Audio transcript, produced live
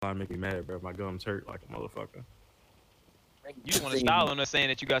Invisalign make me mad, bro. My gums hurt like a motherfucker. You just want to style on us saying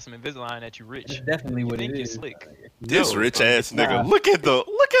that you got some Invisalign, that you rich. That's definitely what think it you're is. slick. This No, rich bro. ass nigga. Look at the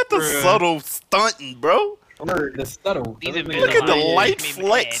Bruh. subtle stunting, bro. Or the subtle. These Doesn't Invisalign Look at the make light me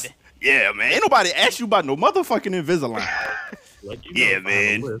flex. mad. Yeah, man. Ain't nobody asked you about no motherfucking Invisalign. Like, you Yeah, know, I'm on the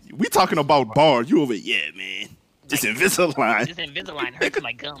man. list. We talking about bars. You over? Yeah, man. This Invisalign. This Invisalign hurts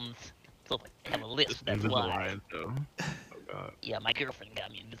my gums. So I have a lisp, that's why. Invisalign, though. Oh god. Yeah, my girlfriend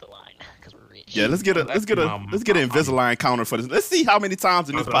got me Invisalign because we're rich. Yeah, let's get an Invisalign counter for this. Let's see how many times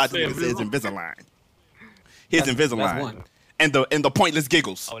in this I was about to podcast say it says Invisalign. Here's That's Invisalign. one. And the pointless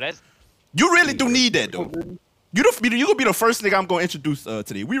giggles. Oh, that's You really do need that though. You gonna be the first nigga I'm gonna introduce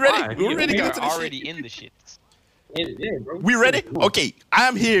today. We ready? Why? We ready to we get are into this already shit? in the shit. Yeah, bro. We ready? Okay,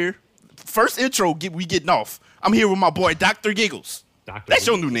 I'm here. First intro, we getting off. I'm here with my boy Dr. Giggles. Doctor. That's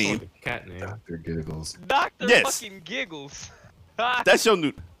your new name. Cat name. Dr. Giggles. Doctor Yes. fucking giggles. That's your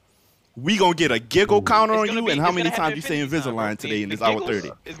new. We gonna get a giggle counter on It's gonna you, be- and how it's many gonna have times you say infinity time, bro. Invisalign today in The this hour giggles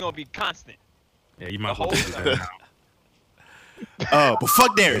 30? It's gonna be constant. Yeah, you might as well The take whole that now. But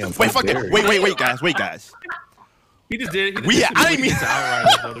fuck Darius. Damn, Wait, fuck fuck that. Darius. Wait, guys. He just did. He We- just I didn't mean- to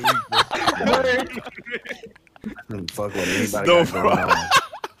Outriders the other week, bro. Fuck what anybody No, got going on.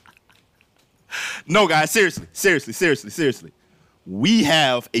 No, guys, seriously. We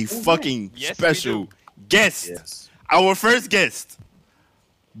have a fucking Yes, we special guest. Yes. Our first guest.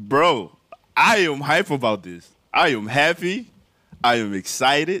 Bro, I am hype about this. I am happy. I am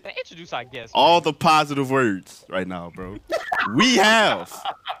excited. Now introduce our guest. All the positive words right now, bro. We have.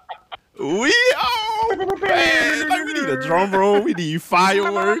 Man, like we need a drum roll. We need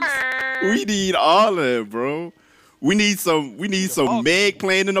fireworks. We need all that, bro. We need some Meg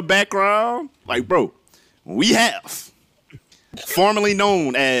playing in the background. Like, bro, we have formerly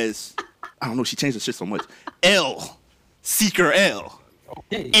known as, I don't know, she changed the shit so much. L Seeker L,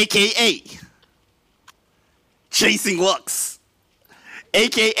 aka Chasing Lux,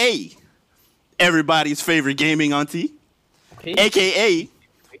 aka everybody's favorite gaming auntie, Okay. aka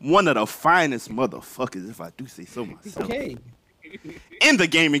one of the finest motherfuckers, if I do say so myself, Okay. in the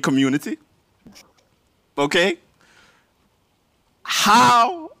gaming community. Okay?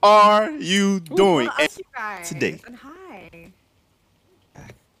 How are you doing Well, us, you guys, today? And hi.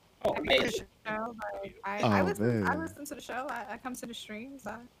 Oh, I man. the show, like, Oh, I listen. I man. listen to the show. I come to the streams.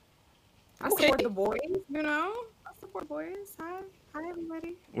 I Okay. support the boys. You know, I support boys. Hi,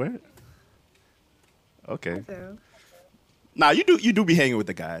 everybody. Where? Okay. So, Nah, you do be hanging with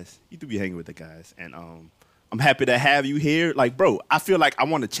the guys. You do be hanging with the guys. And I'm happy to have you here. Like, bro, I feel like I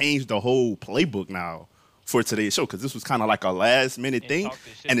want to change the whole playbook now for today's show, because this was kind of like a last minute And thing. talk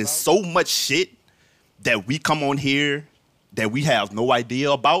this shit And there's about. so much shit that we come on here that we have no idea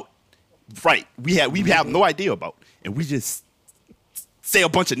about. Right. We have no idea about. And we just say a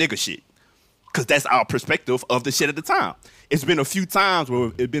bunch of nigga shit. Because that's our perspective of the shit at the time. It's been a few times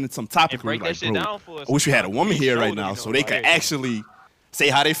where it's been some topics And where break we're like, that shit bro, down for us. I wish we had a woman here right Show them now you so know they about could everything. actually say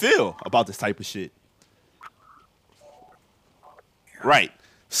how they feel about this type of shit. Right.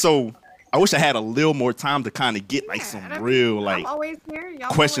 So I wish I had a little more time to kind of get like yeah, some and real I'm like always here. Y'all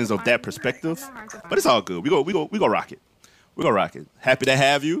questions always of that find me. perspective. It's not hard to But it's find. all good. We go rock it. We go rock it. Happy to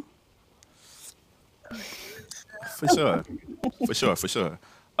have you. For sure.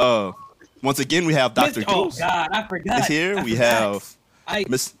 Once again we have Dr. Oh Goose God, I forgot. is here. I We forgot. have I,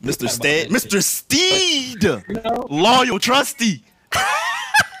 Mr. about Stead, that Mr. Steed, you know, loyal trusty.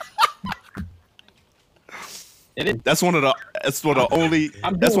 it is. That's one of the only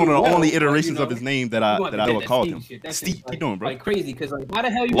I'm that's one of doing the well, only but, iterations you of his know, name that you I want to ever get that called Steve him. shit. That's Steve, just, how you doing, bro? Like crazy, because like, how the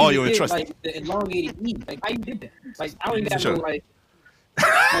hell you Loyal even and did, trusty. like the elongated E? Like, how you did that? Like, I don't even For got sure. no like.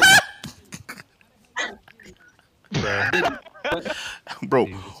 Bro,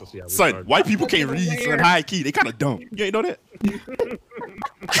 Let's see how we son, start. white people can't read son high key. They kind of dumb. You ain't know that? You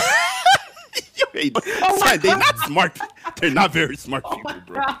ain't- son, they not smart. They're not very smart people,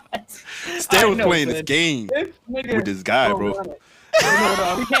 bro. Stan was playing this game with this guy, bro. No,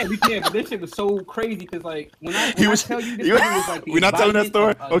 we can't. But this shit was so crazy because, like, when I tell you this he nigga was like, the we're not telling that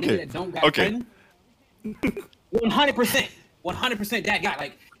story? embodiment of a Okay. nigga that don't got Okay. friends. 100% that guy.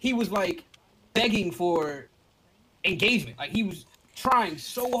 Like, he was like begging for engagement. Like, he was trying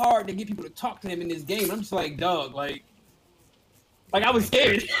so hard to get people to talk to him in this game. I'm just like, dog, like I was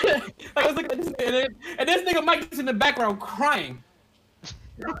scared. Like, I was looking at this nigga, and this nigga Mike is in the background crying.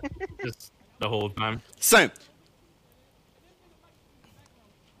 Just the whole time. Son.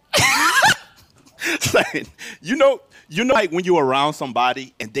 Son, you know, like when you're around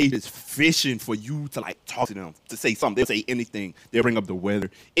somebody and they just fishing for you to like talk to them, to say something. They'll say anything. They'll bring up the weather,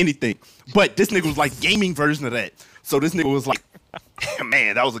 anything. But this nigga was like gaming version of that. So this nigga was like,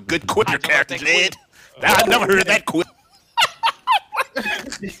 Man, that was a good Quitter I don't character, think Jed. I never heard that quit.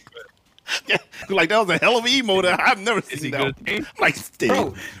 Yeah, like that was a hell of an emote. I've never Is he seen good? that. Like, Steve,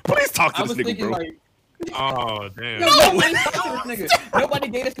 Bro, please talk to I this was nigga, thinking bro. like, Oh damn. nobody talked to this nigga. Nobody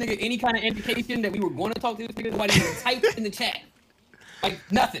gave this nigga any kind of indication that we were going to talk to this nigga. Nobody even typed in the chat. Like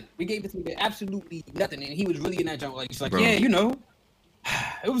nothing. We gave this nigga absolutely nothing, and he was really in that jump. Like he's like, Bro. yeah, you know,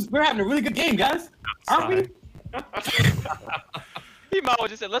 we're having a really good game, guys, aren't we? He might have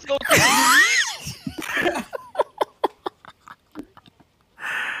just said, "Let's go."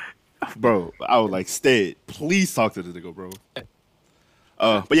 Bro, I was like, Stead, please talk to this nigga, bro.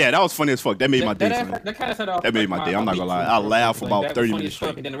 But yeah, that was funny as fuck. That made my day, son. That kind of set off. That made my day. I'm not gonna lie. I laughed for about 30 minutes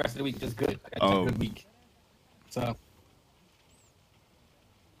straight. And then the rest of the week just good. Like, I had a good week. So.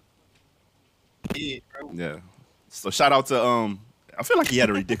 Yeah. So shout out to I feel like he had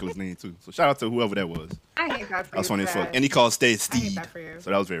a ridiculous name too. So shout out to whoever that was. I hate that for That was you, funny as fuck. Brad. And he called Stead I hate Steed. that for you. So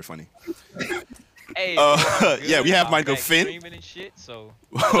that was very funny. Hey, Yeah, we have I'm Michael back Finn. streaming and shit, so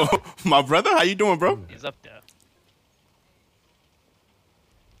My brother, how you doing, bro? he's up there.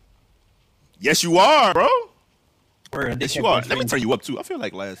 Yes, you are, bro. Word, Yes, you are. Let me turn you up too. I feel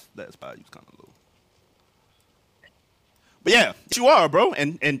like last spot you was kind of low. But yeah, yes, you are, bro.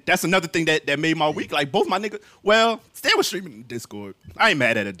 And that's another thing that made my week. Like both my niggas. Well, Stan was streaming in Discord. I ain't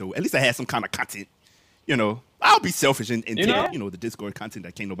mad at it though. At least I had some kind of content. You know, I'll be selfish and take the Discord content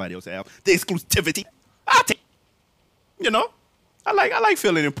that can't nobody else have. The exclusivity. I'll take. You know, I like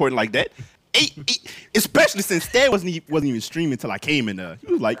feeling important like that. Especially since Stan wasn't even streaming until I came in there.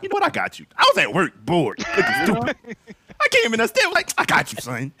 He was like, you know what, I got you. I was at work, bored, looking stupid. I came in there, Stan was like, I got you,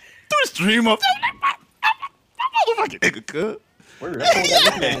 son. Do the stream up. Motherfucking nigga, cuz.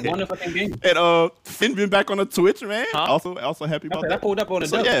 And Finn been back on the Twitch, man. Huh? Also happy about I that. pulled up on the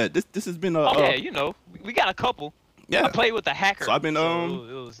So yeah, this has been Oh yeah, you know, we got a couple. yeah. I played with the hacker. So I've been, it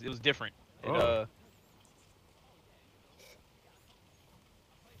was different. Oh.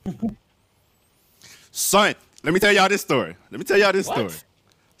 Son, let me tell y'all this story. Story.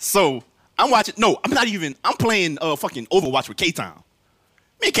 So I'm watching. No, I'm not even. I'm playing fucking Overwatch with K-Town.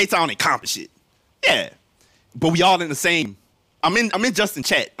 Me and K-Town ain't comp and shit. Yeah, but we all in the same. I'm in Justin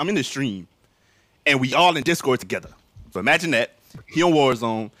chat. I'm in the stream, and we all in Discord together. So imagine that. He on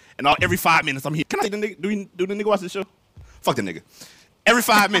Warzone, and every 5 minutes I'm here. Can I say the nigga? Do the nigga watch the show? Fuck the nigga. Every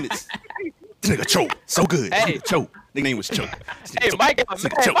 5 minutes, the nigga choke. So good. Hey. Choke. Nigga name was Choke. Hey, Mike got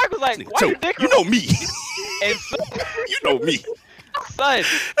mad. Mike was like, "Why you dick?" You know me. And You know me. son,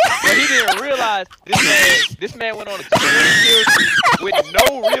 but he didn't realize this man went on a 20 kills with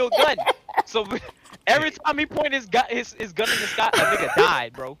no real gun. So every time he pointed his gun in the sky, a nigga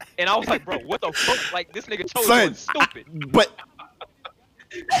died, bro. And I was like, bro, what the fuck? Like this nigga chose Son, stupid. But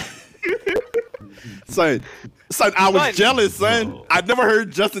son, I was Son. jealous, son. I never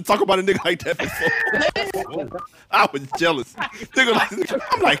heard Justin talk about a nigga like that before. I was jealous.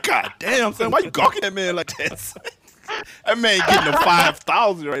 I'm like, God damn, son, why you gawking at man like that? Son? That man getting a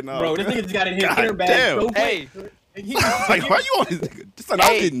 5,000 right now. Bro, this nigga just got in his God hair bag damn. so quick. Hey, Like, why you on this nigga? Son,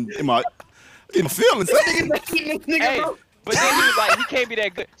 I'm getting in my feelings. Son. hey. But then he was like, he can't be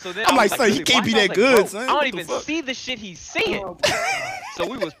that good. So then I'm I was like, son, he really can't be watching. I that was like, good, bro, son. I What don't the even fuck? see the shit he's seeing. So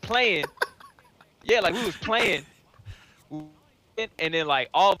we was playing. Yeah, like we was playing. And then like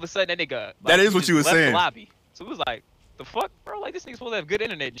all of a sudden that nigga. Like, That is he what just you was left the saying. lobby. So it was like, the fuck, bro? Like this nigga's supposed to have good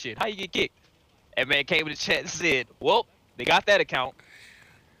internet and shit. How you get kicked? And man came in the chat and said, well, they got that account.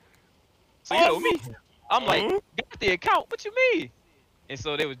 So you know me. I'm like, got the account? What you mean? And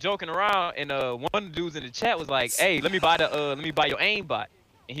so they was joking around, and one of the dudes in the chat was like, "Hey, let me buy your aimbot."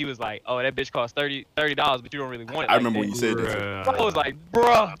 And he was like, "Oh, that bitch costs $30, but you don't really want it." I like remember that. when you said that. I was like,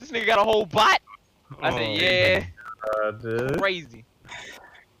 "Bruh, this nigga got a whole bot." I said, Oh, "Yeah, dude. crazy."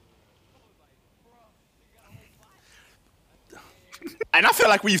 And I feel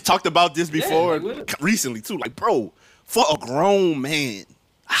like we've talked about this before like, recently too. Like, bro, for a grown man,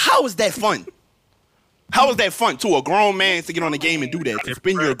 how is that fun? How is that fun to a grown man to get on the game and do that? To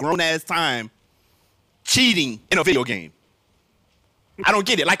spend your grown ass time cheating in a video game. I don't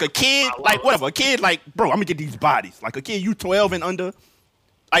get it. Like a kid, like whatever. A kid, like, bro, I'm gonna get these bodies. Like a kid, you 12 and under.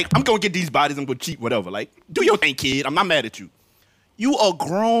 Like, I'm gonna get these bodies, I'm gonna cheat, whatever. Like, do your thing, kid. I'm not mad at you. You a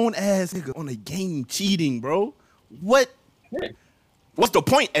grown ass nigga on a game cheating, bro. What? What's the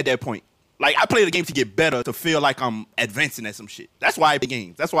point at that point? Like, I play the game to get better, to feel like I'm advancing at some shit. That's why I play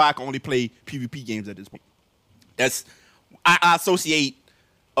games. That's why I can only play PvP games at this point. I associate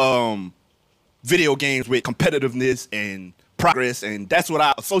video games with competitiveness and progress, and that's what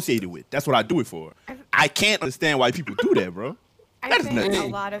I associate it with. That's what I do it for. I can't understand why people do that, bro. I That is think nuts. a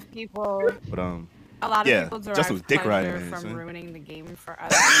lot of people. But A lot of Yeah, people Justin derive was dick riding, pleasure man, from son. ruining the game for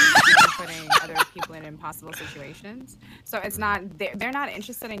others and putting other people in impossible situations. So it's not they're not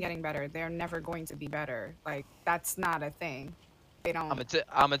interested in getting better. They're never going to be better. Like that's not a thing. They don't. I'm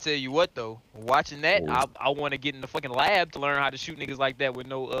gonna tell you what though. Watching that, I want to get in the fucking lab to learn how to shoot niggas like that with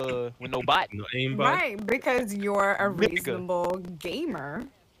no bot. No aimbot. Right, because you're a Nigga. reasonable gamer.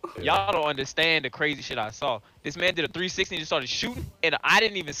 Y'all don't understand the crazy shit I saw. This man did a 360 and just started shooting, and I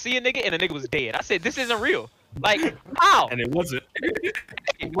didn't even see a nigga, and the nigga was dead. I said, this isn't real. Like, how? And it wasn't.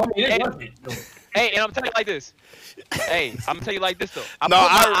 Well, I mean, it wasn't. Hey, and I'm telling you like this. Hey, I'm gonna tell you like this though. I No,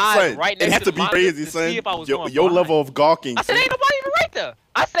 put my eyes son, right it next had to to the be monitor crazy, to son. see if I was Your going your blind. level of gawking. I said, ain't nobody even right there.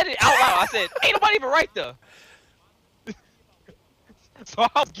 I said it out loud. I said, ain't nobody even right there. So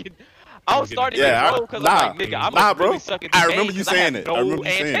I was starting to Yeah, get low because I'm like, nigga, I'm bro. really suck at I this remember game you 'cause I saying have it. No I remember you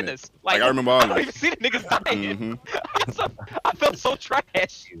saying it. antennas. Like, I remember all I don't this. even see the niggas dying. Mhm. I felt so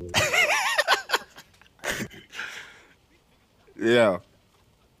trash. Yeah.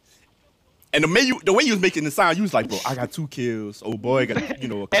 And the way you was making the sound, you was like, bro, I got 2 kills. Oh boy, got a And I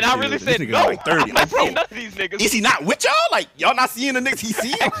kills. really This said nigga no. got like 30. I'm Like, not bro, seeing none of these niggas. is he not with y'all? Like, y'all not seeing the niggas he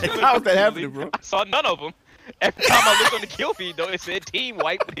see? Like, how is that happening, bro? I saw none of them. Every time I looked on the kill feed, though, it said team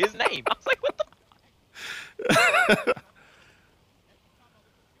wipe with his name. I was like, what the?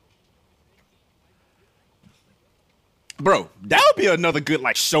 Bro, that would be another good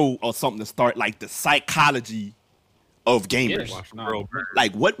like show or something to start, like the psychology of gamers. Watch the girl burn.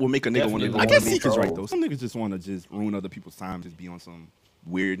 Like, what will make a nigga want to? Definitely I guess wanna be Seeker's right trolled. though. Some niggas just want to just ruin other people's time, just be on some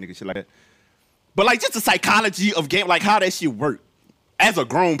weird nigga shit like that. But like, just the psychology of game, like how that shit work. As a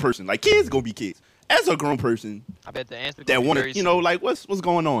grown person, like kids gonna be kids. As a grown person I bet the answer that want very to, you know, like what's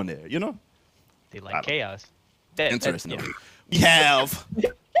going on there, you know? they I like don't- chaos. That, Interesting. yeah. We have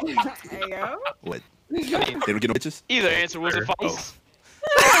There you go. what? I mean, They don't get no bitches. either answer will suffice.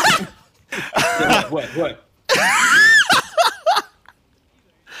 What?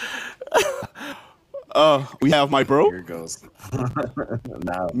 We have my bro, Here it goes.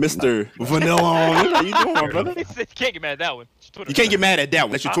 now, Mr. Vanilla. How you doing, my brother? You can't get mad at that one. It's Twitter. You can't get mad at that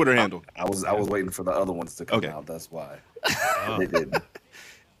one. That's your Twitter handle. I was waiting for the other ones to come Okay. out. That's why they didn't.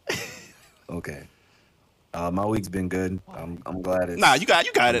 Okay. My week's been good. I'm glad it's. Nah, you got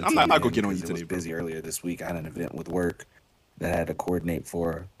it. I'm not gonna get on you because today, It was bro. busy earlier this week. I had an event with work that I had to coordinate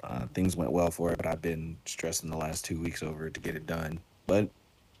for. Things went well for it, but I've been stressing the last 2 weeks over it to get it done. But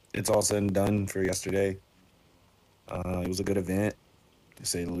it's all said and done for yesterday. It was a good event, to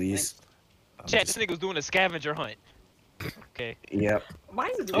say the least. Chat, this nigga was doing a scavenger hunt. Okay. Yep. Why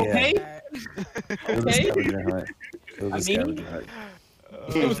is it Okay. that? It was a Okay. scavenger hunt. It was a I mean- scavenger hunt.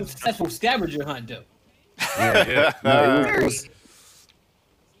 It was a successful scavenger hunt, though. Yeah. No, it was,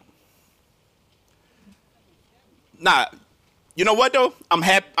 Nah, you know what though? I'm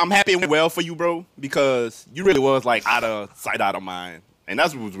happy and well for you, bro, because you really was like out of sight, out of mind, and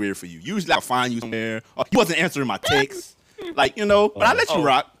that's what was weird for you. Usually I find you somewhere. Or you wasn't answering my texts, like you know. But I let you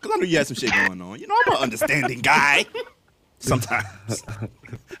rock because I knew you had some shit going on. You know, I'm an understanding guy. Sometimes.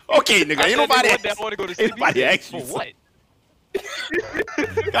 Okay, nigga, ain't nobody I ask. want to go to Ain't nobody CBC. asked you For what?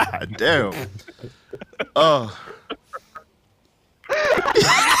 God damn.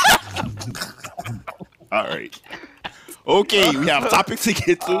 All right. Okay, we have topics to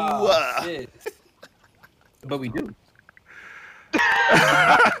get to. Shit. But we do. You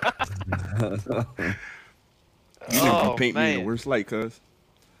didn't Oh, paint me in the man. worst light, cuz.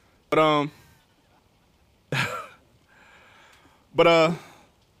 But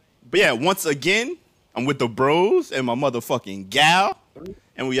but yeah, once again, I'm with the bros and my motherfucking gal,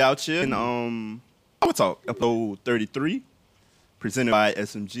 and we out here. And I would talk episode 33, presented by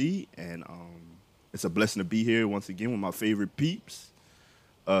SMG, and it's a blessing to be here once again with my favorite peeps.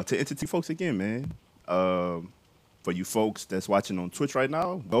 To Entity folks again, man. For you folks that's watching on Twitch right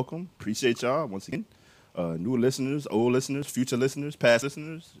now, welcome. Appreciate y'all once again. New listeners, old listeners, future listeners, past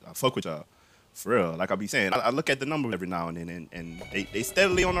listeners. I fuck with y'all. For real. Like I be saying, I look at the number every now and then, and they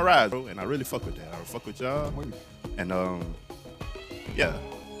steadily on the rise, bro. And I really fuck with that. I fuck with y'all. And yeah.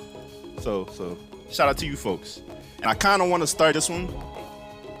 So shout out to you folks. And I kind of want to start this one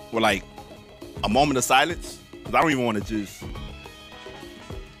with like a moment of silence, because I don't even want to just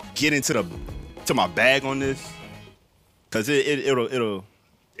get into my bag on this, because it'll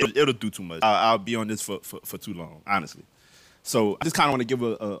do too much. I'll be on this for too long, honestly. So I just kind of want to give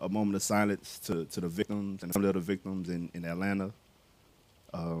a moment of silence to the victims and some of the victims in Atlanta.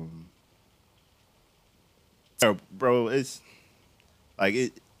 Bro, it's like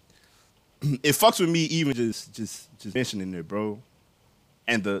it fucks with me even just mentioning it, bro.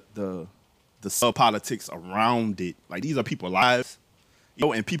 And the sub politics around it. Like, these are people's lives, you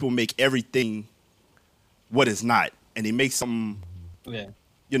know, and people make everything what is not, and they make some, Yeah.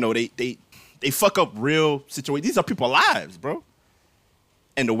 you know, they fuck up real situations. These are people's lives, bro.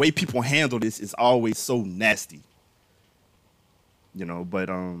 And the way people handle this is always so nasty. You know, but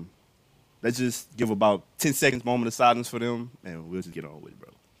let's just give about 10 seconds moment of silence for them, and we'll just get on with it, bro.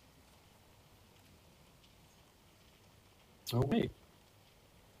 Oh wait.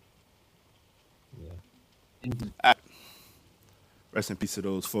 Yeah. Rest in peace to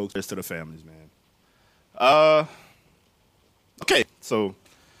those folks. Rest to the families, man. Okay, so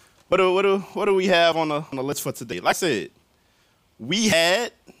what do we have on the list for today? Like I said, we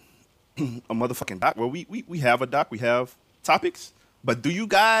had a motherfucking doc. Well, we have a doc. We have topics. But do you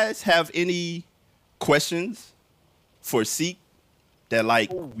guys have any questions for Seek that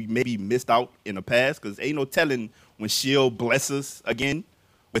like we maybe missed out in the past? Because ain't no telling when she'll bless us again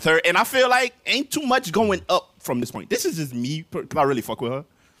with her. And I feel like ain't too much going up from this point. This is just me, because I really fuck with her.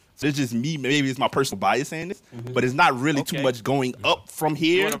 So it's just me. Maybe it's my personal bias saying this, but it's not really too much going up from You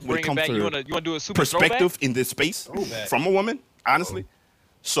here want to when bring it it comes back? to You want to do a super perspective in this space Throwback. from a woman, honestly.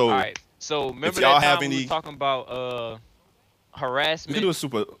 So All right. So remember y'all that have time we any- were talking about we harassment? can do a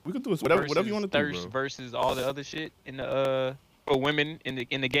super. We can do a, whatever you want to do, thirst bro. versus all the other shit in the for women in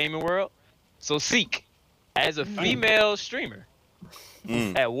the gaming world. So Seek, as a female streamer,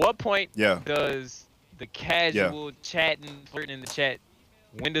 Mm. at what point Yeah. does the casual chatting, flirting in the chat,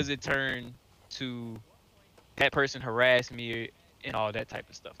 when does it turn to that person harass me and all that type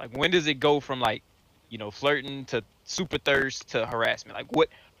of stuff? Like when does it go from like, you know, flirting to super thirst to harassment? Like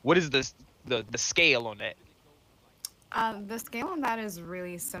what is the scale on that? The scale on that is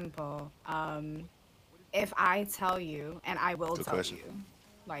really simple. If I tell you, and I will Good tell question. you,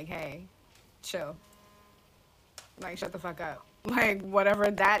 like, hey, chill. Like, shut the fuck up. Like, whatever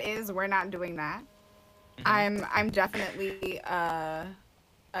that is, we're not doing that. I'm definitely a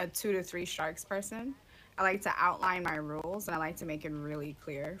 2 to 3 strikes person. I like to outline my rules, and I like to make it really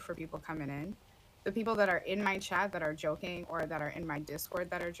clear for people coming in. The people that are in my chat that are joking, or that are in my Discord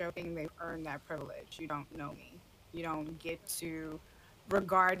that are joking, they've earned that privilege. You don't know me. You don't get to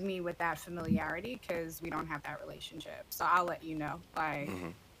regard me with that familiarity because we don't have that relationship. So I'll let you know. Like,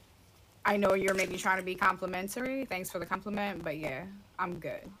 I know you're maybe trying to be complimentary. Thanks for the compliment, but yeah, I'm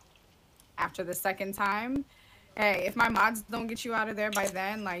good. After the second time, hey, if my mods don't get you out of there by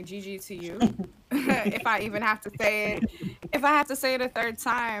then, like, GG to you. If I even have to say it, if I have to say it a third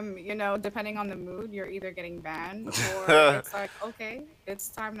time, you know, depending on the mood, you're either getting banned or it's like, okay, it's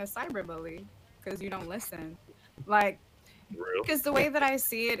time to cyberbully because you don't listen. Like, because the way that I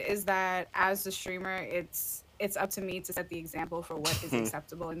see it is that as a streamer, it's up to me to set the example for what is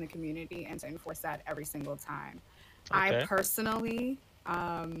acceptable in the community and to enforce that every single time. I Okay. personally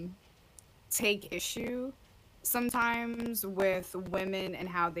take issue sometimes with women and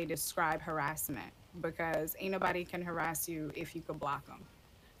how they describe harassment, because ain't nobody can harass you if you could block them.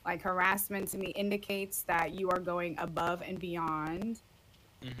 Like, harassment to me indicates that you are going above and beyond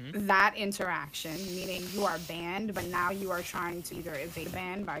that interaction, meaning you are banned, but now you are trying to either evade a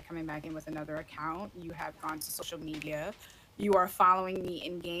ban by coming back in with another account. You have gone to social media. You are following me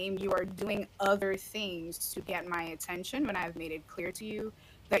in game. You are doing other things to get my attention when I've made it clear to you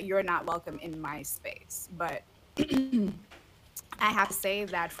that you're not welcome in my space. But I have to say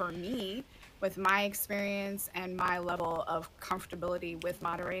that for me, with my experience and my level of comfortability with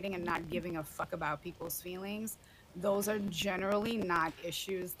moderating and not giving a fuck about people's feelings, those are generally not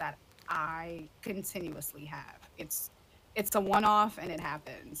issues that I continuously have. It's a one-off and it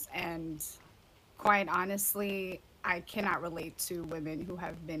happens. And quite honestly, I cannot relate to women who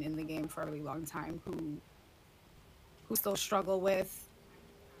have been in the game for a really long time who still struggle with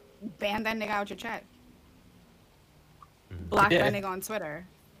ban that nigga out your chat. Block that nigga on Twitter.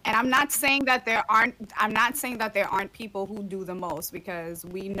 And I'm not saying that there aren't people who do the most, because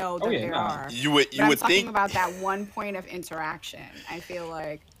we know that there are. You would But I'm would talking think about that one point of interaction. I feel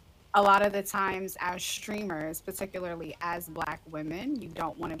like a lot of the times as streamers, particularly as Black women, you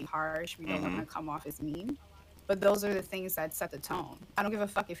don't want to be harsh. We don't want to come off as mean. But those are the things that set the tone. I don't give a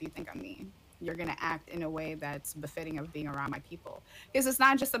fuck if you think I'm mean. You're going to act in a way that's befitting of being around my people. Because it's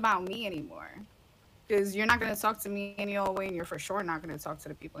not just about me anymore. Because you're not going to talk to me any old way, and you're for sure not going to talk to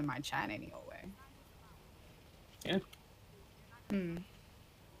the people in my chat any old way. Yeah.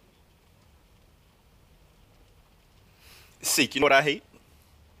 Seek, you know what I hate?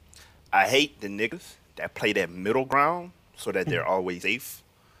 I hate the niggas that play that middle ground so that they're always safe.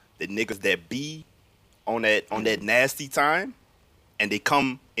 The niggas that be on that nasty time, and they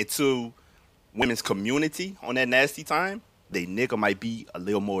come into women's community on that nasty time. They nigga might be a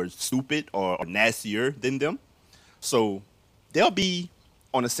little more stupid or nastier than them, so they'll be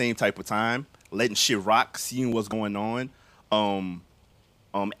on the same type of time. letting shit rock, seeing what's going on,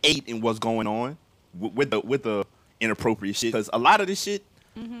 ate in what's going on with the inappropriate shit. Because a lot of this shit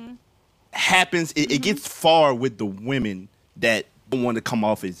happens. It gets far with the women that don't want to come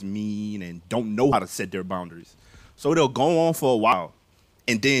off as mean and don't know how to set their boundaries. So they'll go on for a while,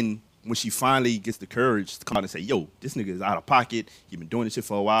 and then when she finally gets the courage to come out and say, "Yo, this nigga is out of pocket. He been doing this shit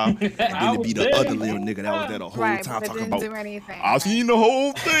for a while," and then to be the other little nigga that was there the whole Right, time but talking didn't about, do anything. "I seen the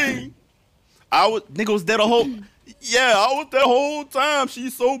whole thing. Nigga was there the whole. Yeah, I was there the whole time.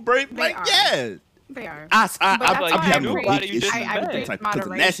 She's so brave. They Like, are. yeah." They are. I But I'm that's why having I a preach- big issue I with preach that. Because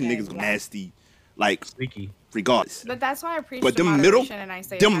the nasty moderation, niggas yeah. nasty, like, Sneaky. regardless. But that's why I preach But the them middle, moderation and I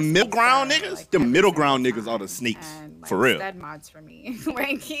say it has to them be middle ground fair, niggas, like, them every middle single ground niggas time. are the snakes, And, like, for real. Stead mods for me.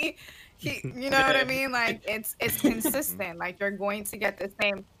 Like he, you know what I mean? Like it's consistent. Like you're going to get the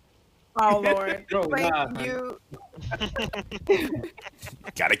same. Oh Lord, Bro, like nah, man. you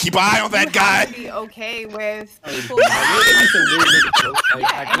Gotta keep an eye on that you have to guy. be okay with people. Like, it be some weird niggas, bro. Like,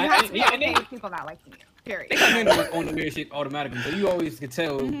 Yeah, and you have to be and okay with people not liking you. Period. they come in on the weird shit automatically, so you always can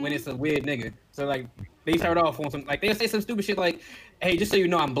tell when it's a weird nigga. So like, they start off on some, like they'll say some stupid shit like, "Hey, just so you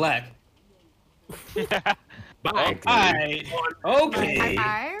know, I'm black." Bye. Alright. Okay. High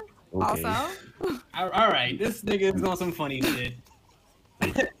five. Okay. Also, All right. This nigga is on some funny shit.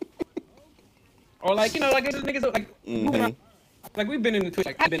 Or like, you know, like this niggas like, Mhm. like we've been in the Twitch.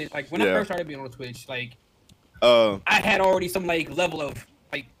 Like I've been in, like when I Yeah. first started being on Twitch, like Uh, I had already some like level of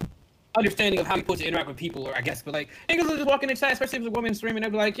like understanding of how you're supposed to interact with people, or I guess, but like niggas will just walk in the chat, especially if it's a woman streaming, they'll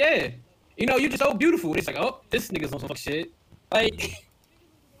be like, "Yeah, you know, you're just so beautiful." It's like, "Oh, this nigga's on some fuck shit." Like,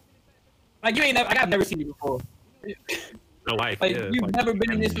 like you ain't never, like I've never seen you before. No wife. Like yeah, you've like, never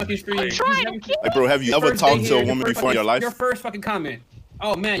been in this fucking stream. like, You've never- like, bro, have you ever first day talked to here, a your woman first before in your fucking- life? Your first fucking comment.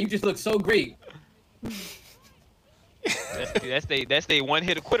 Oh man, you just look so great. That's they one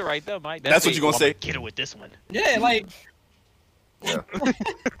hit a quitter right there, Mike. That's what they, you gonna "Oh, say? I'ma get her with this one. Yeah, like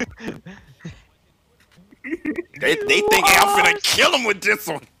They think, "Hey, I'm finna kill him with this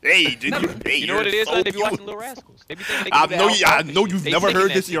one." Hey, did you? Hey, You know what it you're is? so Like, they be cute. watching Little Rascals. They be thinking they I can do know that you- I alpha know shit. you've They never singing heard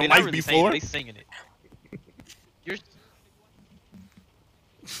that this in shit. your They not life really saying it, before? They singing it. You're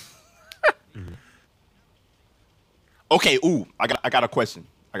Okay, I got a question.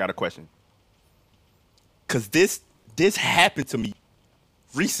 Cause this happened to me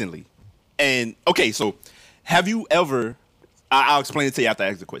recently, and okay, so have you ever? I'll explain it to you after I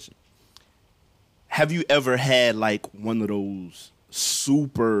ask the question. Have you ever had like one of those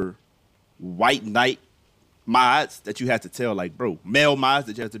super white knight mods that you had to tell, like, bro, male mods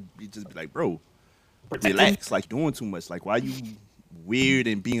that you have to just be like, bro, relax, like doing too much, like why you weird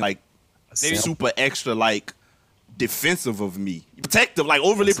and being like super extra like defensive of me, protective, like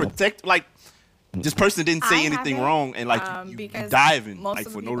overly protective, like this person didn't say I anything haven't, wrong and like you because diving most like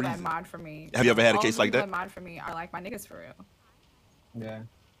of for the no people that reason. mod for me. Have you ever had a all case the like people that? mod for me are like my niggas for real. yeah.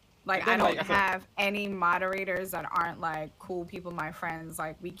 Like But I then, don't like, I feel- have any moderators that aren't like cool people, my friends.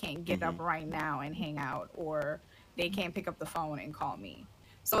 Like we can't get up right now and hang out, or they can't pick up the phone and call me.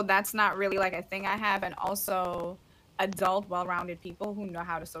 So that's not really like a thing I have. And also adult, well-rounded people who know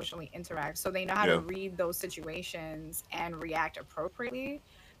how to socially interact. So they know how Yeah. to read those situations and react appropriately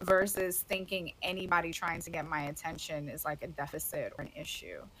versus thinking anybody trying to get my attention is like a deficit or an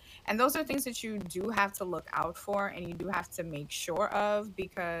issue. And those are things that you do have to look out for and you do have to make sure of,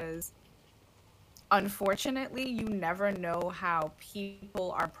 because unfortunately you never know how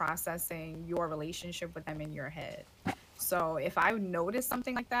people are processing your relationship with them in your head. So if I notice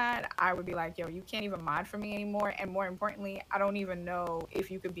something like that, I would be like, yo, you can't even mod for me anymore. And more importantly, I don't even know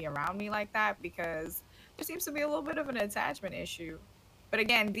if you could be around me like that, because there seems to be a little bit of an attachment issue. But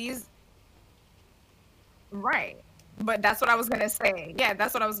again, right. But that's what I was gonna say. Yeah,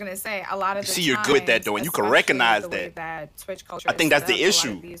 that's what I was gonna say. A lot of the See, you're good at that, times, though, and you can especially recognize the way that. that Twitch culture I think is that's set the up, a lot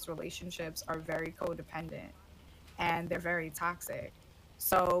issue. of these relationships are very codependent, and they're very toxic.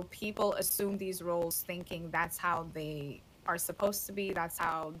 So people assume these roles, thinking that's how they are supposed to be. That's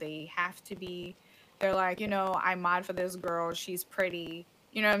how they have to be. They're like, you know, I mod for this girl. She's pretty.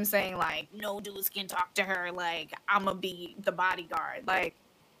 You know what I'm saying? Like, no dudes can talk to her. Like, I'm gonna be the bodyguard. Like,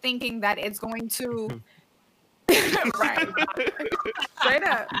 thinking that it's going to. Right. Straight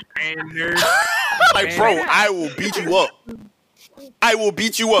up. Like, bro, I will beat you up. I will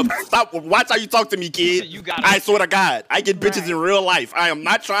beat you up. Stop. Watch how you talk to me, kid. You got I it. swear to God, I get bitches Right. in real life. I am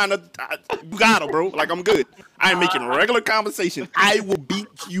not trying to. You got her, bro. Like, I'm good. I am making regular conversation. I will beat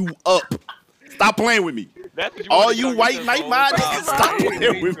you up. Stop playing with me. That's what All wanna you talk white to, knight bro. mod First niggas, of all- stop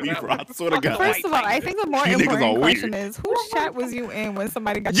playing with me, bro. I swear to God. First of all, I think the more You niggas are important weird. question is, whose chat was you in when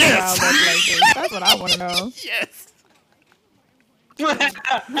somebody got Yes. you riled up like this? That's what I want to know. Yes.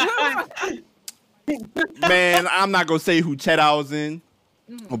 man, I'm not gonna say who chat I was in,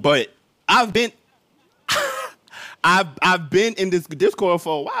 but I've been I've been in this Discord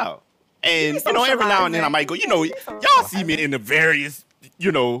for a while. And you know, every now and then I might go, you know, y'all see me in the various,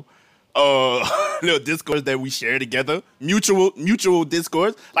 you know, little discords that we share together, mutual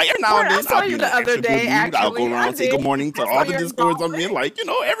discords. Like every now and then, I saw I'll be you in the an other extra day, good mood. I'll go actually. around, I say good did. morning to I saw all the your discords I'm in. involvement. Like, you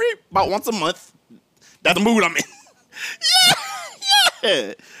know, about once a month. That's the mood I'm in.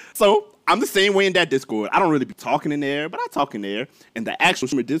 yeah. So I'm the same way in that Discord. I don't really be talking in there, but I talk in there. And the actual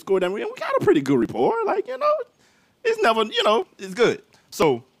streamer Discord, we got a pretty good rapport. Like, you know, it's never, you know, it's good.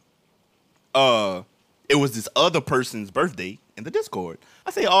 So, it was this other person's birthday in the Discord.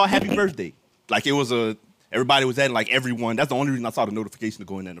 I say, "Oh, happy birthday!" Like it was everybody was at, like everyone. That's the only reason I saw the notification to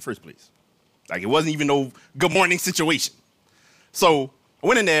go in there in the first place. Like it wasn't even no good morning situation. So I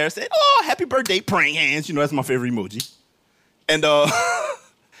went in there and said, "Oh, happy birthday!" Praying hands. You know, that's my favorite emoji. And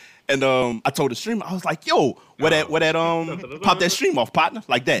I told the streamer, I was like, "Yo, where that pop that stream off, partner,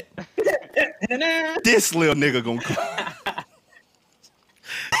 like that." This little nigga gonna come.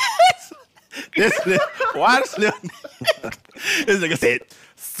 Why this little nigga? This nigga said,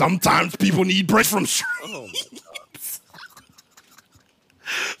 "Sometimes people need breaks from streams.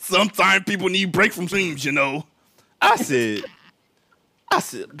 Sometimes people need break from streams, you know." I said,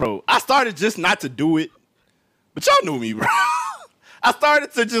 bro, I started just not to do it, but y'all knew me, bro. I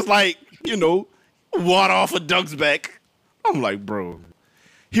started to just like, you know, water off a duck's back. I'm like, bro,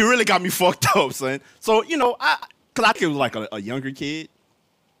 he really got me fucked up, son. So, you know, cause I think it was like a younger kid.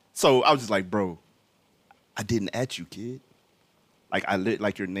 So I was just like, bro, I didn't at you, kid. Like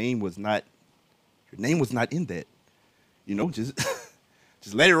like your name was not in that. You know, just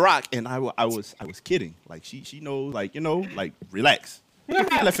just let it rock. And I was kidding. Like she knows, like, you know, like relax.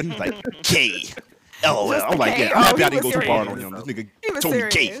 I left it like K. LOL. I'm like, yeah, I'm happy I didn't go too hard on him. This nigga He was told me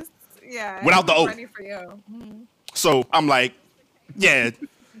K. serious. Yeah. Without the he was O. ready for you. Mhm. So I'm like, yeah,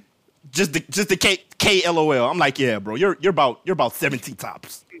 just the K LOL. I'm like, yeah, bro, you're about 17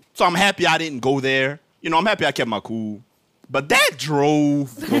 tops. So I'm happy I didn't go there. You know, I'm happy I kept my cool. But that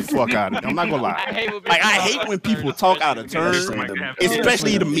drove the fuck out of me. I'm not gonna lie. I hate when people talk out of turn,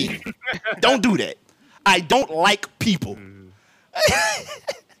 especially to me. Don't do that. I don't like people.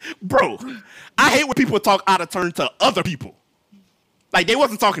 Bro, I hate when people talk out of turn to other people. Like they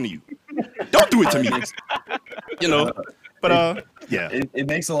wasn't talking to you. Don't do it to me. You know? But yeah. It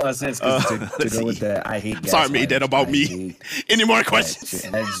makes a lot of sense 'cause to let's go with see. that. I hate. Sorry, I made that gaslighting. about I me. hate Any more that questions? shit.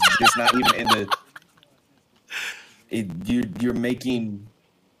 And that's just not even in the. You're making.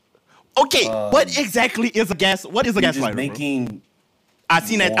 Okay, what exactly is a gas? What is a You're just gaslighter? making. I've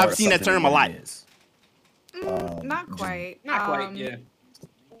seen that. more I've seen that something term a than lot. it is. Not quite. Not quite, yeah.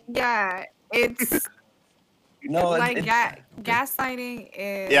 Yeah, it's No, like it- gaslighting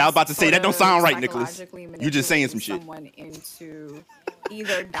is. Yeah, I was about to say, that don't sort sound of right, Nicholas. psychologically You just saying some shit. Someone into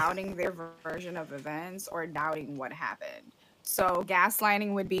either doubting their version of events or doubting what happened. So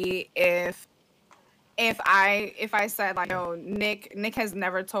gaslighting would be if I said like, "Oh, Nick has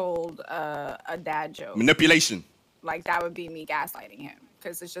never told a dad joke." Manipulation. Like that would be me gaslighting him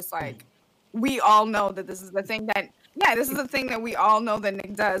because it's just like we all know that this is the thing that we all know that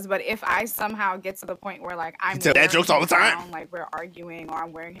Nick does. But if I somehow get to the point where like I'm tell dad wearing jokes all him the time. down, like we're arguing or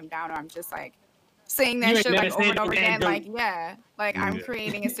I'm wearing him down or I'm just like saying You that ain't shit never like over said and no over dad again, joke. like yeah, like I'm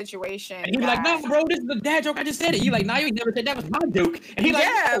creating a situation. And he was like, "No, bro, this is the dad joke. I just said it." You like, "No, you ain't never said that was my joke." And he like,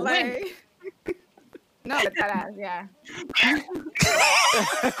 yeah, "Oh, when?" like no, that ass, yeah.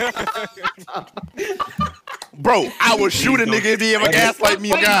 Bro, I would shoot a nigga if he ever gaslight me.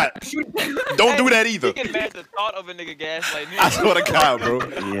 God, don't do that either. You get mad at the thought of a nigga gaslighting me. I swear to God, bro.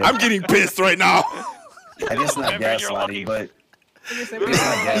 Yeah. I'm getting pissed right now. I guess not Remember, you're gaslighting, but It's it's not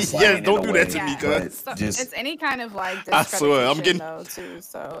gaslighting. Yes, in don't a do that way, to me, Yeah. cuz. but So just it's any kind of like I swear, I'm discreditation, getting- though, too.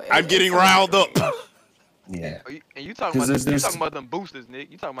 So I'm getting it's riled up. yeah. And you talking 'Cause about there's- them boosters,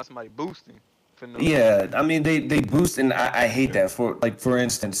 Nick. You talking about somebody boosting. For no Yeah, I mean they boost, and I hate that. For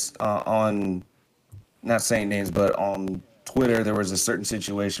instance, on not saying names, but on Twitter there was a certain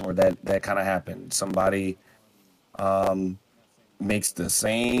situation where that kind of happened. Somebody makes the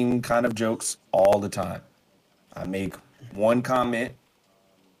same kind of jokes all the time. I make one comment,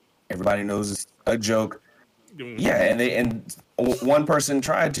 everybody knows it's a joke. Yeah, and one person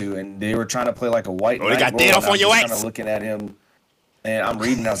tried to, and they were trying to play like a white. Oh, they knight got role, dead and off I'm on your just ass. kinda looking at him, and I'm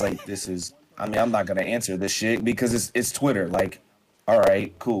reading. I was like, "This is." I mean, I'm not gonna answer this shit because it's Twitter. Like, all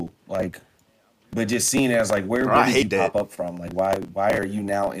right, cool. Like, but just seeing it as like, where Bro, I did you hate that. pop up from? Like, why are you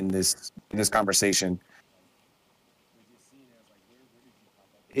now in this conversation?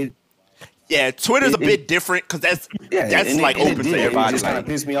 It Yeah, Twitter's a It- bit different because that's and like it open did. to It everybody. just kind Like, of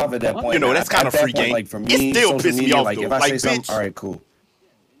pissed me off at that point. you know, that's At kind of that free point, game. Like for me, It still social pissed me media, off, like though. if I Like, say something, bitch. all right, cool.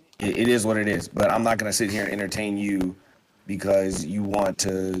 It is what it is. But I'm not gonna sit here and entertain you because you want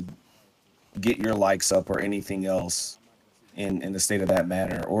to get your likes up or anything else in the state of that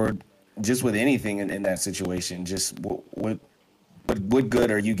matter, or just with anything in that situation. Just what good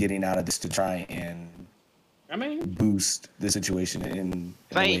are you getting out of this to try and I mean, boost the situation in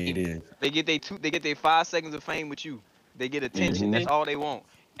the way it is? They get their 5 seconds of fame with you. They get attention. Mhm. That's all they want.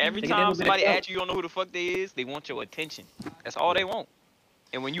 Every They get time them somebody back up. asks you don't know who the fuck they is, they want your attention. That's all they want.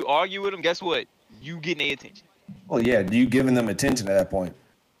 And when you argue with them, guess what? You getting their attention. Well, yeah, you giving them attention at that point.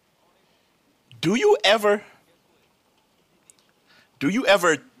 Do you ever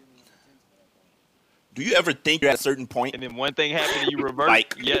think you're at a certain point, And then one thing happened and you reverse.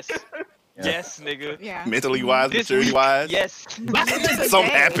 Like- Yes. Yeah. Yes, nigga. Yeah. mentally wise, This maturity week, wise? yes. Today,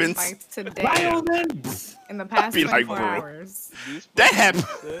 Something happens. Like today, Right then. in the past be like, 24 bro. hours. That happened.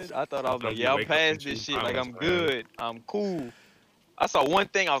 I thought I was like, Don't yeah, I'm wake up past and this shoot shit. Like, I'm violence, good. I'm cool. I saw one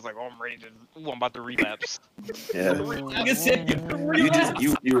thing. I was like, oh, I'm ready to. Ooh, I'm about to relapse. Yeah. Like I said,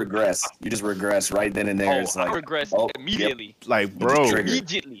 You regress. You just regress right then and there. Oh, It's I like regress oh, yep. immediately. Like, bro, triggered.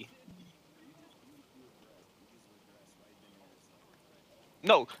 Immediately.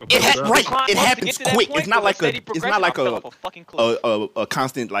 No, It ha- right. Climb It up to happens get to that quick. point It's not with like steady it's progression. not like I fell off a fucking cliff. a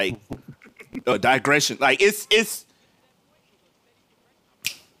constant like digression. Like it's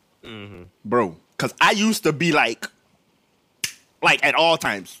bro. Cause I used to be like at all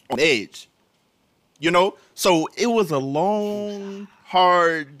times on edge, you know. So it was a long,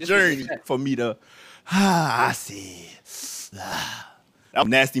 hard journey for me to. I see. That was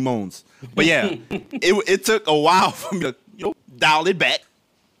nasty moans, but yeah, it took a while for me to dial it back.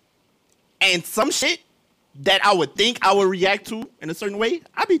 And some shit that I would think I would react to in a certain way,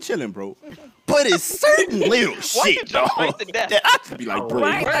 I be chilling, bro. But it's certain little you shit, jump dog, straight to death? that I just be like, bro,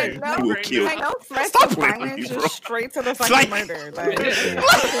 Right, Right. like, you no, will kill. like, no threats Stop of playing with violence, me, bro. just straight to the fucking Like- murder. murder.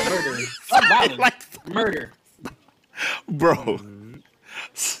 Not violence. Like, Murder. bro,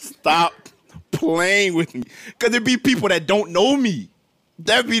 stop playing with me. Cause there be people that don't know me.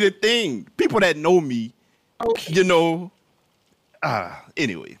 That be the thing. People that know me, Okay. you know.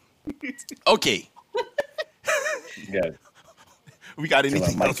 Anyway. Okay. yeah. We got Kill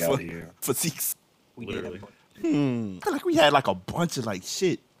anything that else mic out of here. for Seeks? Literally. I feel like we had like a bunch of like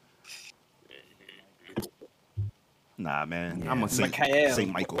shit. Nah, man. Yeah. I'm gonna say Michael.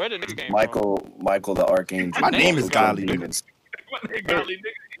 Saint Michael. Where the nigga came from? Michael the Archangel. My name is Godly. Demons.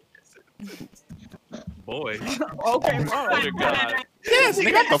 Boy. Okay, Oh, dear God. Yes,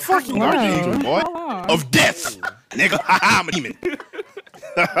 nigga, I'm the fucking archangel, boy. Of death. Nigga, haha, I'm a demon.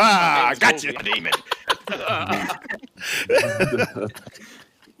 I got you. Demon.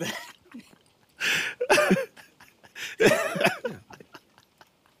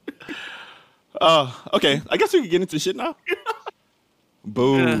 Okay. I guess we can get into shit now.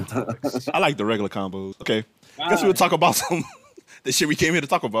 Boo. I like the regular combos. Okay. Guess we'll talk about some the shit we came here to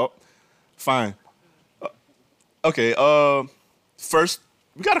talk about. Fine. Okay. First,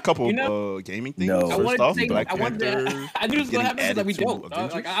 we got a couple You know- gaming things. No. I First wanted off, to say, Black I wanted Panther. to, I knew this was getting gonna happen, added but we to don't.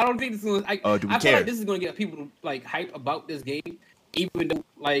 Avengers. Like, I don't think this is gonna. Do we I feel care? like this is gonna get people like hype about this game, even though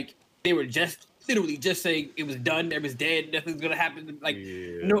like they were just literally just saying it was done, it was dead, nothing's gonna happen. Like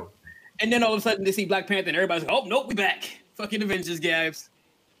Yeah. no, and then all of a sudden they see Black Panther and everybody's like, oh nope, we back, fucking Avengers, guys.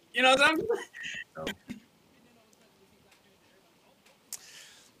 You know what I'm saying?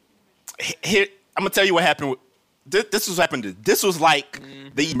 Here, I'm gonna tell you what happened. This was happened. This was like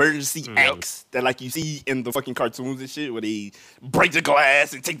the emergency acts that like you see in the fucking cartoons and shit, where they break the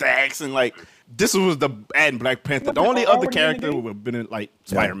glass and take the axe and like. This was the ad in Black Panther. The only other character would have been like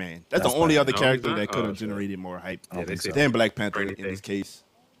Spider-Man. That's the only other Spider-Man. character that could Oh, have shit. generated more hype Yeah, they said- than Black Panther Or in anything. this case.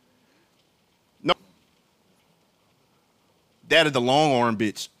 No, that is the long arm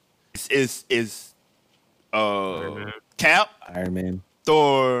bitch. Is Man. Cap, Iron Man.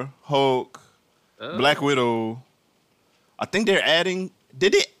 Thor, Hulk, Oh. Black Widow. I think they're adding.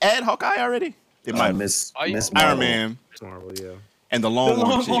 Did they add Hawkeye already? They might. Miss Are you- Miss Iron Marvel. Man Marvel, yeah. and the long The arm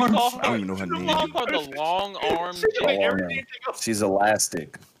long chick. arm. I don't even know her The name. long arm, the long arm. She can make Oh, everything else. She's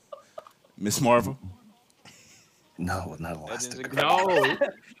elastic. Miss Marvel. No, not That is elastic. incredible. No.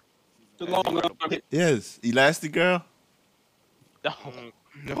 The long arm. Yes, Elastic Girl. No.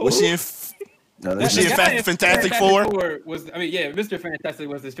 Was she in? No, Was she The in guy Fa- Fantastic Four? was, I mean, yeah, Mr. Fantastic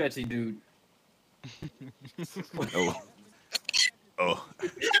was the stretchy dude. Oh. Oh.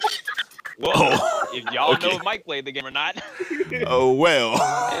 Well, if y'all Okay. know if Mike played the game or not. Oh well.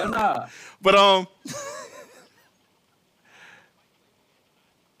 Hell nah. But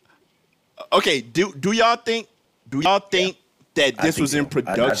Okay, do y'all think that I this think was in so. I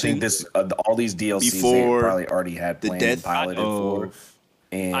production think this all these DLCs before they probably already had the planned and death piloted for, of?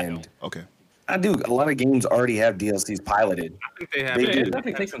 and Okay. I do. A lot of games already have DLCs piloted. I think they have They it do. It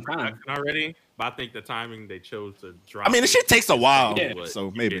definitely takes some time. already, but I think the timing they chose to drop. I mean, the shit takes a while, Yeah.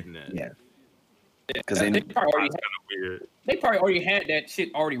 so maybe. Yeah, Yeah, because they, they probably already It's kind of weird. they probably already had that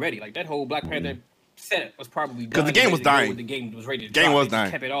shit already ready. Like that whole Black Panther setup was probably 'Cause the done, game ready was to go dying. when the game was ready to Game drop. was They just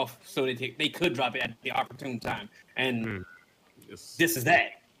dying. kept it off so that they could drop it at the opportune time. And It's this is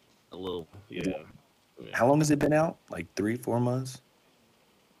that. a little, yeah. How long has it been out? Like 3-4 months?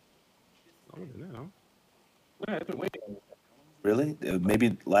 Longer than that, huh? Yeah, it's been waiting. Really?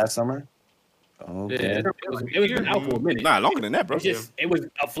 Maybe last summer? Okay. Yeah, it was been out for a minute. Nah, longer than that, bro. It's just it was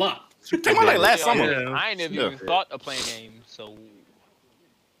a flop. Came out like last Yeah, summer. Yeah. I ain't never Yeah. even thought of playing games, so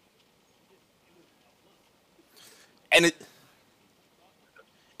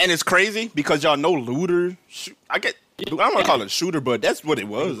And it's crazy because y'all know looter. I don't want to call it a shooter, but that's what it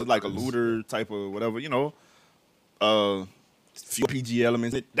was. It's like a looter type of whatever, you know. Few PG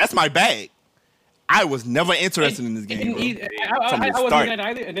elements. That's my bag. I was never interested in this game, bro. From the I wasn't start. in that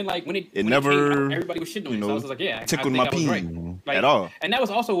either. And then like when it never, came out, everybody was shitting on you it. So I know, was like, yeah, I tickled think my I was right. peen Like, at all. And that was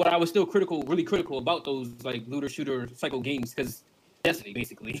also what I was still really critical about those like looter shooter psycho games because Destiny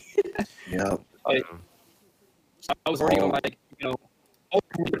basically. Yeah. Like, so I was already on like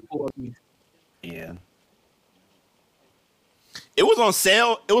critical of these. Yeah. It was on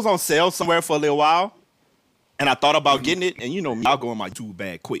sale. It was on sale somewhere for a little while, and I thought about getting it. And you know me, I'll go in my tube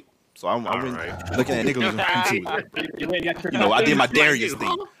bag quick. So I went Alright. looking at niggas into it. You You know, I did my Darius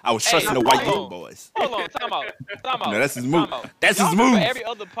thing. I was trusting the white hold on. boys. hold on, time out. You know, that's his move. Time out. That's Y'all his remember move. Every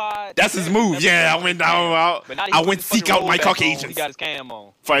other pod. That's his move. Yeah, I went down. But now he I put went his seek fucking out my roll back on. Caucasians He got his cam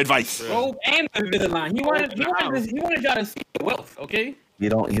on. for advice. Robe and the Invisalign. He wanted y'all to see the wealth, okay? You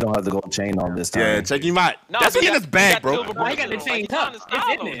don't have the gold chain on this time. Yeah, check him out. No, That's he in got- his bag, he got bro. silver Nah, he got the Like, chain he tucked. found his It's in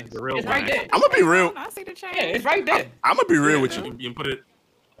style there. on The real It's right one. there. I'm gonna be real. I see the chain. Yeah, it's right there. I'm gonna be real with you. You put it.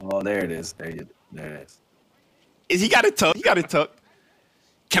 Oh, there it is. There it is. He got it tucked. He got it tucked.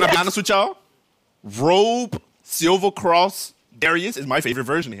 Can I be honest with y'all? Robe Silver Cross Darius is my favorite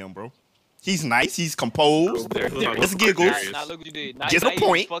version of him, bro. He's nice. He's composed. It's giggles. Now look what you did. Now, Gets now the you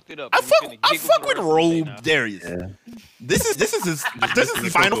point. Fucked it up. I You fuck finna giggle with for the rest of the day Robe now. Darius. Yeah. This is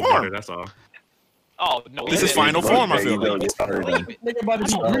his final form. That's all. Oh no. This is that- final form, I There feel you go. like. You started him. Nigga about to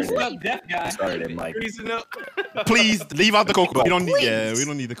be Sorry. greased up deaf guy. Started him, Mike. Greasing up. Please leave out the cocoa. We don't need. Yeah, we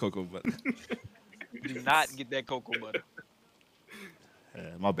don't need the cocoa. But Do not get that cocoa butter.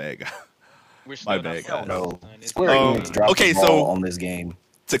 my bad, guy. We're My still not bad, selling guys. No. this, son. It's- Square Enix dropped okay, the ball so- on this game.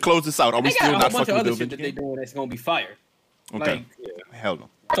 To close this out, are we They still got a not whole bunch fucking of other with shit the that they game? doing that's gonna be fire. Okay, Like, hell no.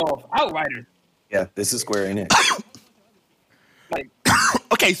 first off, Outriders. Yeah, this is Square Enix.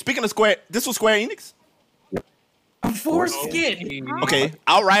 Okay, speaking of Square, this was Square Enix. Foreskin. Okay,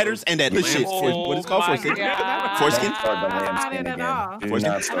 Outriders and that Yeah. shit. What is it called? Oh my Foreskin. God. Foreskin? Don't start the Not lambskin at again. all. Do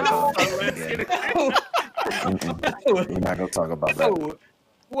Foreskin? not start the lambskin again. Mm-mm. We're not gonna talk about that.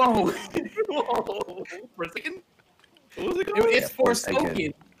 Whoa. For a second. What was it It- called? It's Yeah,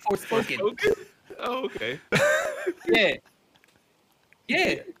 Forspoken. Forspoken. Okay. Oh, okay. Yeah.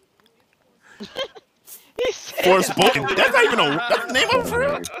 Yeah. He said- Forspoken. That's not even that's the name of it for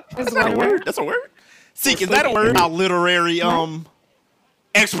real. That's not a word. That's a word. Seek, is that a word? Our literary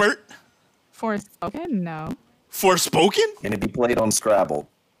expert. Forspoken? No. Forspoken? Can it be played on Scrabble?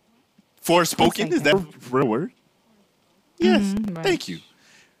 Forspoken? Is that a real word? Yes. Mhm, Thank you.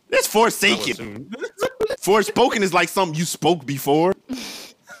 That's Forsaken. Assume. Forspoken is like something you spoke before.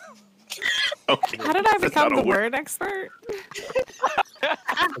 Okay. How did I That's become not the a word. word expert?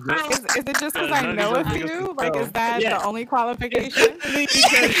 Is it just because I know a few? Like, is that Yeah. the only qualification? You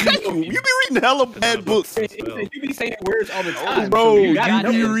be reading hella bad books. You be saying words all the time. Bro, so you gotta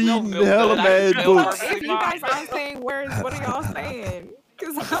be know. reading hella bad books. If you guys aren't saying words, what are y'all saying?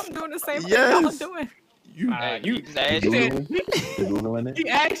 Because I'm doing the same thing Yes. y'all doing. You, You just asked You you. said- Googling it? He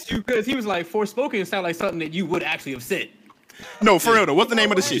asked you because he was like, Forspoken sound like something that you would actually have said. no, for real though. What's the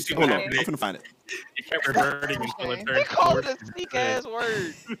name of the shit? Okay. Hold on, I'm finna find it. It kept reverting until it Okay. turned He called it towards- a sneak ass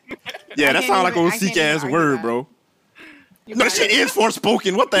word. Yeah, I that can't sounds like even- a I can't sick ass even argue word, that. bro. You No, guys- shit is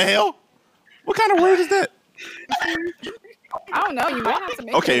Forspoken. What the hell? What kind of word is that? I don't know. You might have to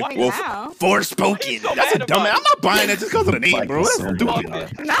make Okay, it well, now. Forspoken. so That's a mad dumb. about I'm not buying that just because of the name, Like bro. That's so stupid.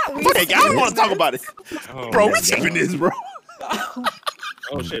 many. Not we. Okay, I don't want to talk about it, Oh, bro. man. We skipping this, bro.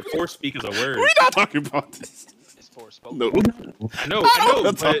 Oh shit, force speak is a word. We not talking about this. It's Forspoken. No, I know, I I don't know,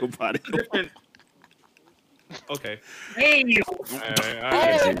 want to talk but about it. different. Okay. Hey,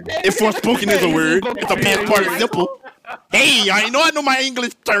 Alright. If Forspoken is a word, it's a past participle. Hey, I know my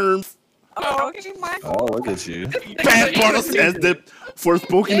English terms. Okay, Michael. Oh, look at you. Past participle as the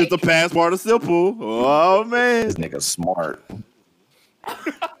Forspoken is the past participle. Oh man, This nigga smart.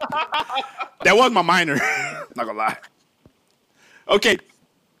 that was my minor. Not gonna lie. Okay.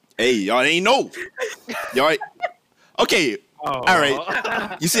 Hey, y'all ain't know. Y'all ain't... Okay. All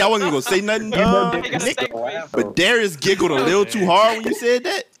right. You see, I wasn't gonna say nothing, Nigga, Nick, steak face. but Darius giggled a little too hard when you said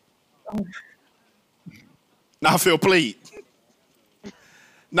that. Now I feel played.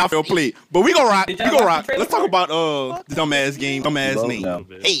 Now I feel played. But we gonna rock. We gonna rock. Let's talk about the dumbass game, dumbass Both name. know.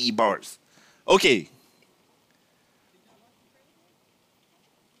 Hey, bars. Okay.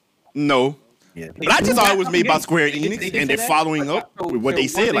 No. Yeah. But I just thought it was made by Square Enix, and they're following up with what they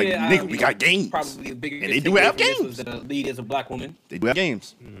said. Like, nigga, we got games. Probably the biggest And they do thing have for this games. was that the lead is a black woman. They do have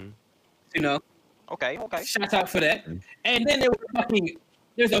games. You know, Okay. shout out for that. And then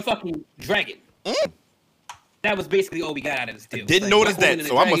there's a fucking dragon. That was basically all we got out of this deal. Didn't Like, notice black woman that, and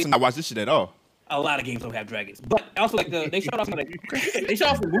so a I must dragon. not watch this shit at all. A lot of games don't have dragons, but also like they showed off they showed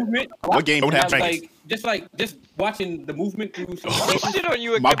off the movement. What game don't And have I was dragons? just watching the movement through some Shit on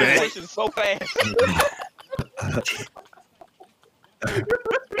you in My bad. conversation so fast.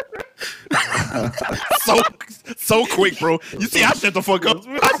 So quick, bro. You see, I shut the fuck up.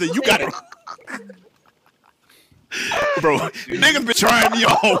 I said, you got it. Bro, niggas been trying me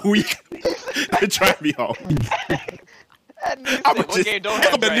all week. Been trying me all week. I'm What just, game don't I'm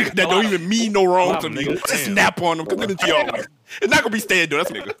have that nigga dragons? that don't even mean no wrong to Wow, me. nigga, Just damn. snap on them because niggas be all week. It's not gonna be staying though.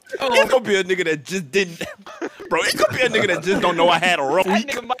 That's a nigga. It's gonna be a nigga that just didn't. Bro, it's gonna be a nigga that just don't know I had a rough That week.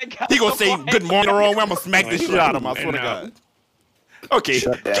 nigga Mike got He gonna so say quiet. good morning the wrong way. I'm gonna smack the shit out of him. I swear And to now. God. Okay,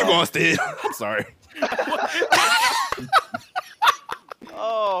 Shut keep down. going, Stead. I'm sorry.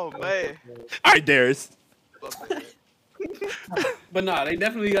 Oh man. All right, Darius. But nah, they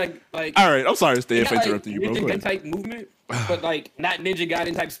definitely like All right, I'm sorry, they Stead, for got, interrupting you, bro. Ninja Go Gaiden ahead. type movement, but like not Ninja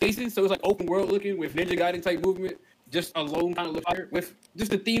Gaiden type spaces. So it's like open world looking with Ninja Gaiden type movement, just alone kind of look fire with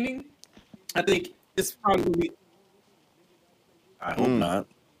just the theming. I think it's probably I hope not.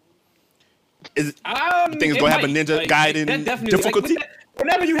 Is it, you think it's gonna have a Ninja Gaiden difficulty?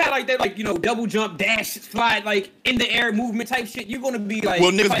 Whenever you have like that, like double jump, dash, slide, like in the air movement type shit, you're gonna be like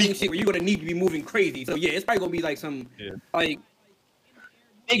Well, niggas fighting be- shit where you're gonna need to be moving crazy. So yeah, it's probably gonna be like some like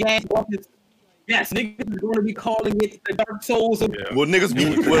big ass bosses. Yes, niggas is gonna be calling it the Dark Souls of Will niggas be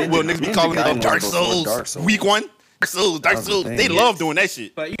will niggas be Ninja calling it Gaiden Dark was before Souls? Dark Souls. Week 1? Dark Souls, Dark That was the Souls. thing, They yes. love doing that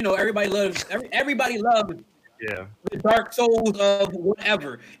shit. But everybody loves everybody loves Yeah. the Dark Souls of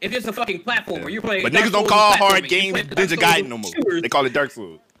whatever. If it's a fucking platform where you're playing, But Dark niggas don't Souls call platforming, hard you games play Dark Ninja Souls Gaiden no more. shooters, They call it Dark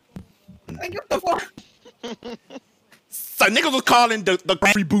Souls. like, what the fuck? So niggas was calling the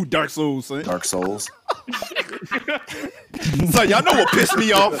reboot Dark Souls, son. Dark Souls. So y'all know what pissed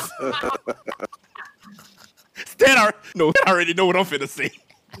me off? Stan already know what I'm finna say.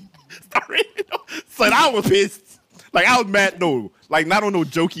 Already know. Son, I was pissed. Like, I was mad. No, like, not on no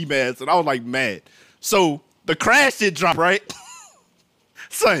jokey mad. So I was like mad. So the Crash shit dropped, right?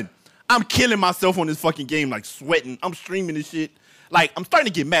 Son, I'm killing myself on this fucking game, like sweating. I'm streaming this shit. Like, I'm starting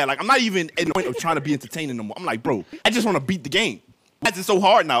to get mad. Like, I'm not even at the point of trying to be entertaining no more. I'm like, bro, I just want to beat the game. Why is it so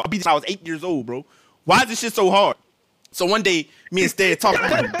hard now? I beat it when I was 8 years old, bro. Why is this shit so hard? So one day, me and Stead talking,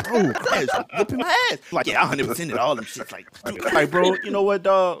 I'm like, bro, Crash, whooping my ass. Like, yeah, I 100%ed all them shit. Like, bro, you know what,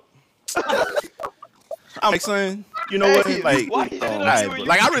 dog? I'm like, son, you know what? Like, Why you all doing right, that? bro.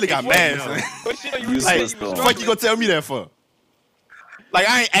 Like, I really got mad, son. What shit are you You saying? was You was the What you struggling? gonna tell me that for? Like,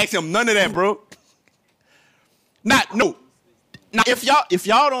 I ain't asking him none of that, bro. Now, if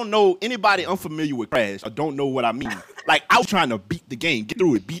y'all don't know anybody unfamiliar with Crash or don't know what I mean, like, I was trying to beat the game, get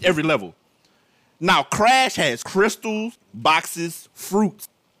through it, beat every level. Now, Crash has crystals, boxes, fruits,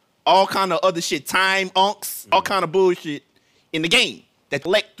 all kind of other shit, time, unks, all kind of bullshit in the game that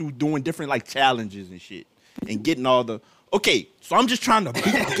collect through doing different, like, challenges and shit and getting all the... Okay, so I'm just trying to beat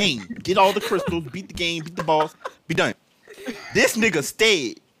the game, get all the crystals, beat the game, beat the boss, be done. This nigga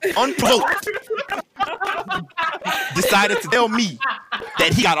stayed unprovoked, decided to tell me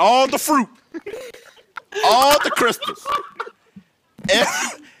that he got all the fruit, all the crystals,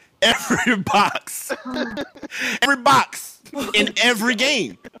 every box in every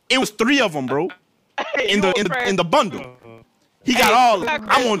game. It was 3 of them, bro, in the bundle. He got all of them.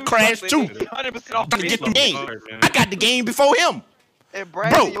 I'm on Crash too. 100% off. Trying to get the game. Hard, man. I got the game before him. And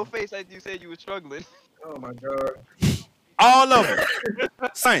Brad, Bro. in your face as you said you were struggling. Oh my god. All of them.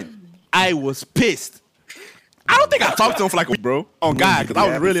 Son, I was pissed. I don't think I talked to him for like a week, bro. On God, because I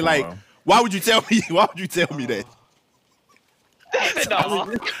was really like, why would you tell me? Why would you tell me that?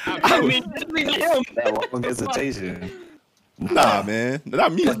 No. I mean, him. That long hesitation. Nah, man,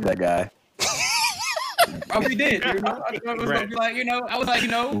 not me. Fuck that guy. We did. You know? I was Right. like, I was like,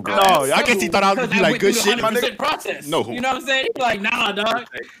 No, I guess he thought I was gonna be like good shit, my nigga. Process. No. You know what I'm saying? He's like, nah, dog.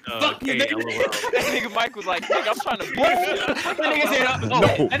 Fuck you, nigga. That nigga Mike was like, nigga, I'm trying to beat you. That nigga said, No.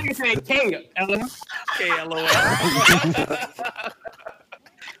 that nigga said K, LM. KLOL.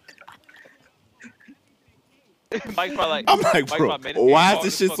 Mike's probably like, I'm like, Mike's bro, probably made this why game is hard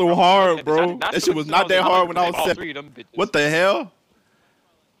this as shit fuck, so hard, And bro? I That shit switched was to not that I'm hard when I like, was all 7. three of them bitches. What the hell?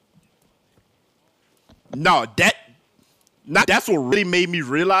 No, that's what really made me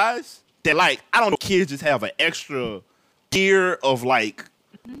realize that, like, I don't know, kids just have an extra gear of like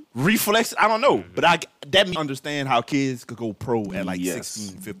reflex. I don't know, but that made me understand how kids could go pro at like Yes.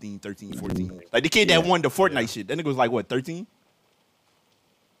 16, 15, 13, 14. Like the kid that won the Fortnite shit, that nigga was like what, 13?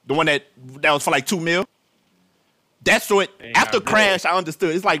 The one that was for like 2 mil. That's what after Crash, I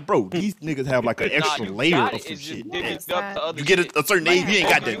understood. It's like, bro, these niggas have like an extra you layer got of it. some It's shit. just divvied up to other You get shit. a certain age, you ain't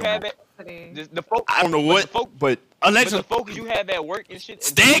got You that. have it. The focus, I don't know what, but but the allegedly, focus you have at work and shit.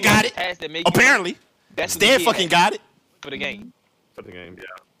 Stan got it. Apparently, that's what Stan the kid fucking has got it. for the game. For the game, yeah.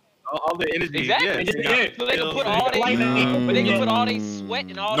 All the energy. Exactly. Yeah. So they can put all they, but they can put all they sweat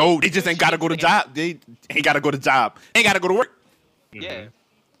and all. No, they they just ain't gotta go to job. They ain't gotta go to job. Ain't gotta go to work. Yeah.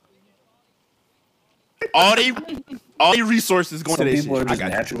 All they resources going Some to that people shit. are just I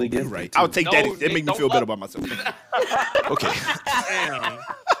got naturally you. You're gifted, right. too. I'll take No, that. It Nick, make me don't feel better fuck. about myself. Okay. Damn.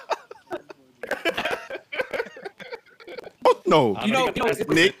 Oh, no, You know,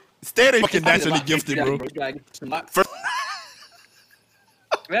 Nick, Stan ain't fucking naturally gifted, bro. First-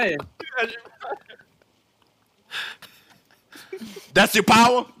 Yeah. That's your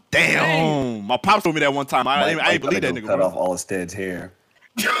power? Damn. My pops told me that one time. I ain't believe that nigga, Cut bro. off all of Stead's hair.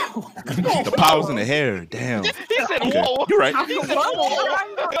 The power's in the hair. Damn. He said, Okay. "Whoa." You're right. I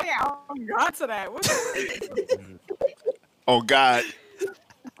got to that. What the- Oh God.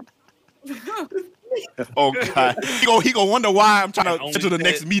 Oh God. He gonna wonder why I'm trying to Only get to the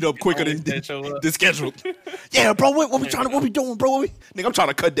next Ted- meetup quicker only than Ted show up. the schedule. Yeah, bro. What we doing, bro? Nigga, I'm trying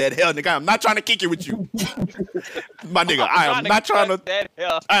to cut that hell, nigga. I'm not trying to kick it with you. My nigga, I am not trying to.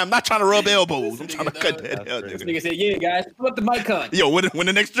 I am not trying to rub elbows. I'm trying to cut that hell, This nigga. nigga said, "Yeah, guys, pull up the mic on." Yo, when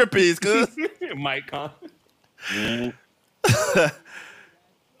the next trip is, cuz. Mike Con.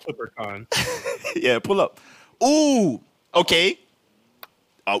 Clipper Con. Yeah, pull up. Ooh, okay.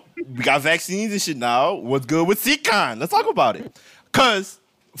 Oh, we got vaccines and shit now. What's good with CCon? Let's talk about it. Cause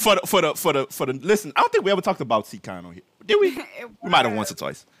for the listen, I don't think we ever talked about CCon on here. Did we? We might have once or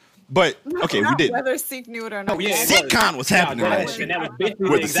twice. But okay, we did. Whether Seek knew it or not. Oh, yeah. CCon was happening bro, last and year. that was basically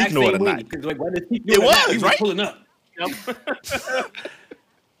Whether the exact Seek knew it same or way, not. 'cause, like, whether Seek knew It or not, was, we right? pulling up.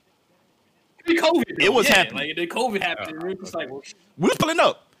 Pre-COVID, though, It was yeah, happening. Like the COVID happened, it was just like, well, We was pulling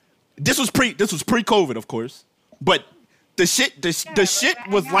up. This was pre-COVID, of course. But the shit was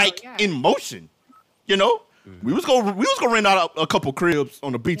hang like out, yeah. in motion. You know? We was gonna rent out a couple cribs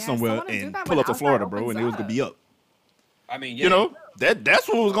on the beach Yeah, somewhere someone do and that pull when up to Florida, outside bro, and it was gonna opens be up. I mean, yeah. You know? That's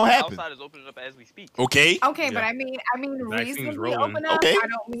what was gonna happen. Outside is opening up as we speak. Okay. Okay, but Yeah. I mean, Vaccines reasonably rolling. open up. Okay. I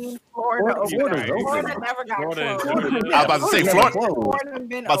don't mean Florida open Florida's up. open. Florida never got Florida is closed. open. I was about to say Florida.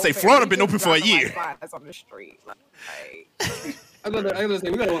 Been About to say open. Florida We been just open for a dropping, like, year. flies on the street. Like, I'm gonna say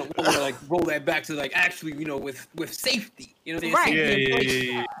we gotta want to like roll that back to like actually, with safety. You know what I'm Right. saying? Yeah, Safety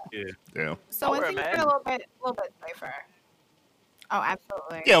in place. yeah. Yeah. so Don't when worry, things man. get a little bit safer. Oh,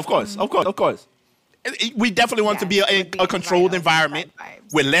 absolutely. Yeah, of course. We definitely want to be Yes, it would be a controlled vital, environment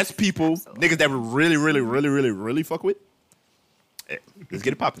vibes. with less people, Absolutely. niggas that we really fuck with. Yeah, let's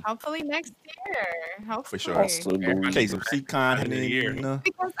get it popping. Hopefully next year. Hopefully. sure. Absolutely. Okay, some CCon End of the year. happening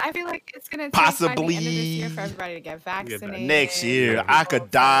Because I feel like it's gonna take by the end of this year for Possibly everybody to get vaccinated. next year. for I people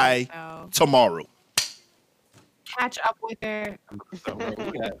could to, die tomorrow. catch up with their. You're, I'll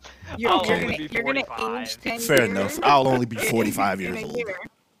you're only gonna, be you're gonna 45. age 10 Fair years enough. I'll only be in- 45 in years a old. year.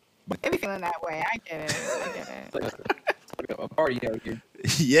 They be feeling that way. I get it. A party out here.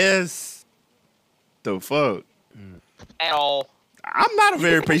 Yes. The fuck. At all. I'm not a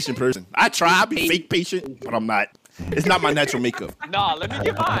very patient person. I try. I be fake patient, but I'm not. It's not my natural makeup. Nah, let me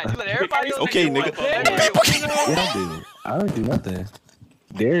get mine. You let everybody else Okay, get one, nigga. but Yeah, I do. I don't do nothing.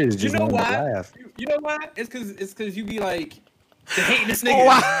 There is You just know one to why? laugh. You know why? It's cause you be like hating this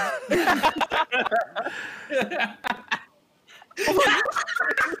nigga.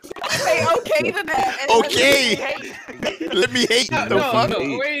 Say okay to that. and Okay. Let me hate the fuck. No.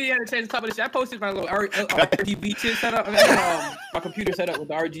 We ain't had a chance to talk about this shit. I posted my little RGB shit set up. I got, my computer set up with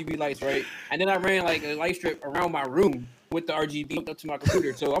the RGB lights, right? And then I ran like a light strip around my room with the RGB hooked up to my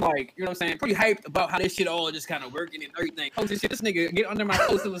computer. So I'm like, you know what I'm saying? Pretty hyped about how this shit all just kind of working and everything. Post this shit. This nigga get under my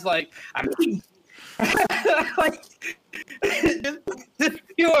post and was like, I'm like, just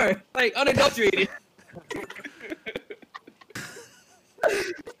pure, like unadulterated.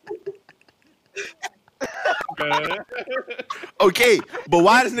 Okay, but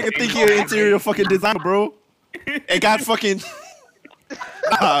why does nigga think he an interior fucking designer, bro? And got fucking.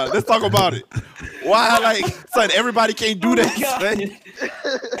 Let's talk about it. Why, like, son? Everybody can't do that. Son.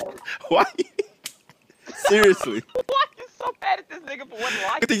 Why? Seriously. Why you so mad at this nigga for one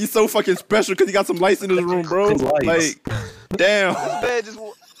I light? think he's so fucking special because he got some lights in his room, bro. Lights. Like, damn. Man,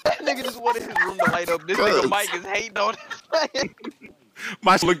 that nigga just wanted his room to light up. This nigga Mike is hating on it.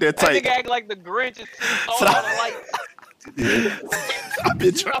 My shit look that That tight. nigga act like the Grinch and all the lights. I've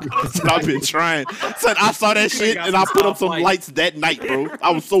been trying. Son, I saw that shit and I put up some lights that night, bro.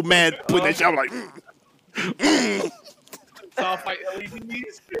 I was so mad putting that shit. I was like, Soft white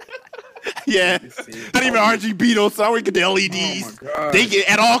LEDs. yeah. Not even RGB though, so I would get the LEDs. They get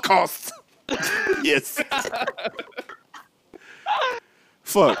at all costs. Yes.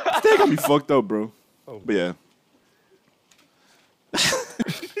 Fuck. That got me fucked up, bro. But yeah.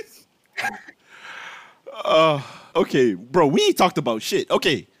 Okay, bro, we ain't talked about shit.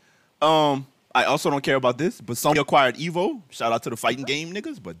 Okay. I also don't care about this, but Sony acquired Evo. Shout out to the fighting game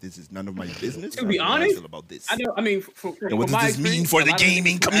niggas, but this is none of my business. To be I don't know how I honest, feel about this. I know. I mean, And what from my does this mean experience, for a the lot of niggas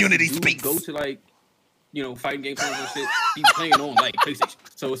gaming who community actually do space? Go to like, fighting game tournaments and shit. Be playing on like PlayStation,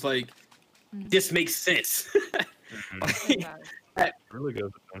 so it's like this makes sense. Really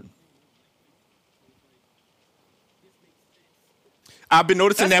good. I've been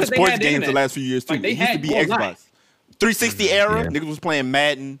noticing That's that what sports they had the games the internet. last few years too. Like, they It used to had be online. Xbox. 360 era, Yeah. niggas was playing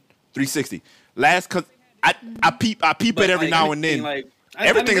Madden 360. Cause I peep But, it every like, now and then. like,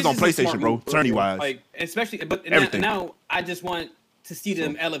 Everything is on this a smart PlayStation, bro, move, tourney-wise. Like, especially, but Everything. now I just want to see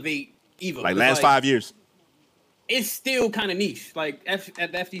them elevate Evo. Like It's last 5 years. it's still kind of niche. Like at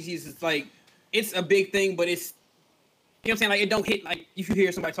the FTCs, it's like it's a big thing, but it's you know what I'm saying. Like it don't hit like if you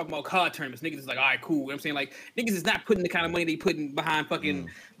hear somebody talking about COD tournaments, niggas is like, all right, cool. You know what I'm saying like niggas is not putting the kind of money they putting behind fucking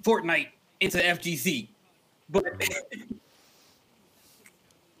Fortnite into FGC, but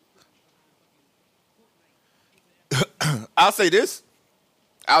I'll say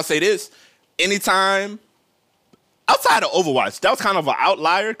this. Anytime outside of Overwatch, that was kind of an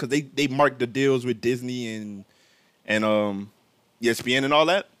outlier because they marked the deals with Disney and ESPN and all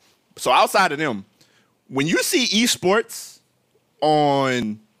that. So outside of them, when you see esports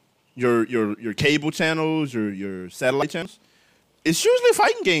on your cable channels, your satellite channels, it's usually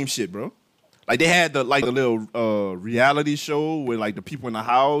fighting game shit, bro. Like they had the little reality show with like the people in the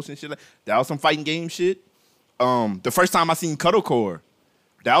house and shit. That was some fighting game shit. The first time I seen Cuddlecore,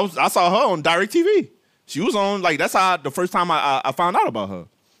 I saw her on DirecTV. She was on that's how the first time I found out about her.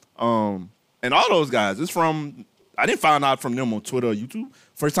 And all those guys, I didn't find out from them on Twitter or YouTube.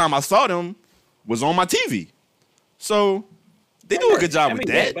 First time I saw them was on my TV. So they do a good job with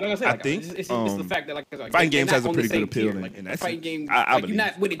that. But like I said, I like, think. it's the fact that like fighting they're games not has a on pretty the good same appeal, tier. Like and the that's fighting game, I like believe you're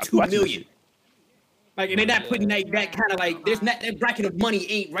not winning I 2 watch that million. shit. Like and they're not putting that kind of like there's not that bracket of money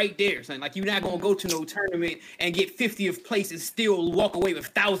ain't right there, son. Like you're not gonna go to no tournament and get 50th place and still walk away with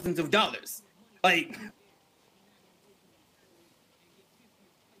thousands of dollars. Like,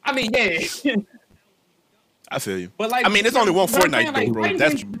 I mean, yeah. I feel you. But like, I mean, it's only one but I'm Fortnite saying, like, though, bro. fighting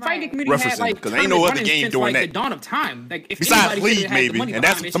That's game- fighting community had, referencing like, because ain't no other tournaments game since, doing like, that. the dawn of time. Like, if Besides anybody League, should've had the maybe, money and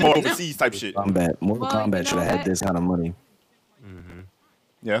behind that's it, some it should've been overseas type shit. Mortal Well, you Kombat should know have had what? this kind of money.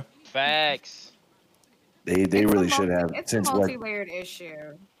 Yeah. Facts. They It's really a should have. It's a Since like, multi-layered issue.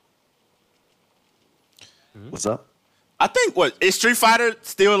 what's up? I think is Street Fighter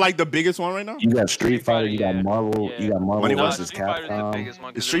still like the biggest one right now? You got Street Fighter, you got yeah. Marvel, Yeah. you got Marvel Money versus Street Fighter's the Capcom, biggest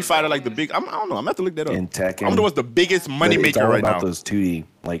one 'cause Is it Street was Fighter the like the longest. big? I don't know. I'm gonna have to look that up. and Tekken. I'm gonna know what's the biggest money But it's maker all right about now. those 2D.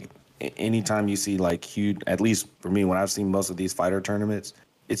 Like anytime you see like huge, at least for me, when I've seen most of these fighter tournaments,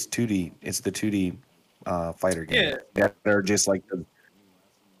 it's 2D. It's the 2D fighter game. That are just like the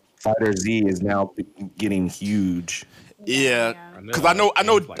Fighter Z is now getting huge. Yeah, because I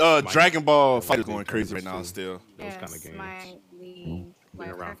know Dragon Ball Fighter going crazy right now still. Those Yes, kind of games. my league, Been my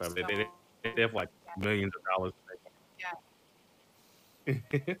around forever. Hearthstone. They have like millions of dollars.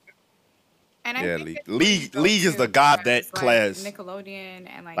 And I Yeah, think it's League dope, is too, the god because, that like, class. Nickelodeon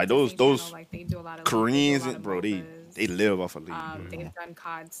and like, Like, those- Disney those Channel, like they do a lot of Koreans, they do a lot of bro, they MOBAs. live off of League. They've done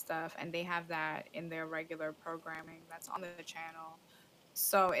COD stuff, and they have that in their regular programming that's on the channel.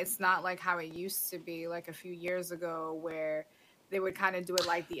 So it's not like how it used to be, like a few years ago, where they would kind of do it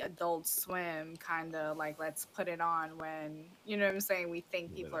like the Adult Swim, kind of like let's put it on when you know what I'm saying. We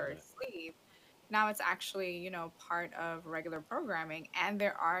think people are asleep. Now it's actually part of regular programming, and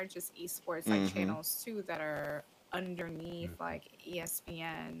there are just esports like Mhm. channels too that are underneath like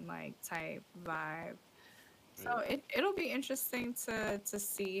ESPN like type vibe. So it'll be interesting to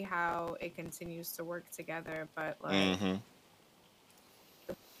see how it continues to work together. But like Mhm.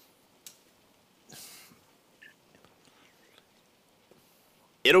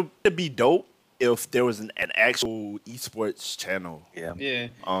 it'll be dope if there was an actual esports channel. Yeah. Yeah.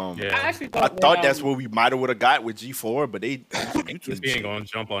 I Yeah. I actually thought thought, that's what we might have would have got with G4, but they YouTube They ain't gonna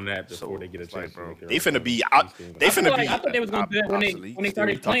jump on that So, before they get a it's like, chance. bro, to make it they right. finna be So, out. these They things- I feel finna like- be. I thought they was gonna do that when they obsolete.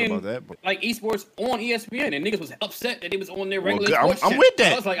 started We talked playing, about that, but like esports on ESPN, and niggas was upset that it was on their Well, regular good. I'm- sports I'm channel. with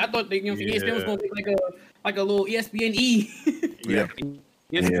that. I was like, I thought they, ESPN was Yeah. gonna be like a little ESPN E. yeah.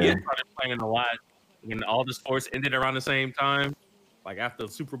 ESPN started playing a lot when all the sports ended around the same time, like after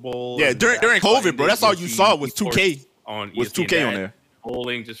the Super Bowl. Yeah, and during basketball COVID, bro. ended, That's all you'll you see saw was esports 2K. on Was ESPN 2K on that, there?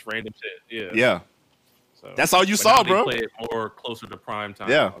 bowling, just random shit. Yeah, Yeah, So, that's all you but saw, now they bro. play it more closer to prime time.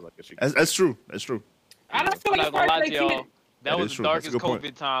 Yeah. I was like, it should- That's true. That's true. I don't feel I'm like not gonna lie to they y'all. can't. That That was is the true. That's a darkest good point.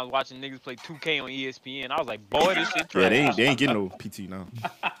 COVID time watching niggas play 2K on ESPN. I was like, boy, this shit Yeah, trash. they ain't getting no PT now.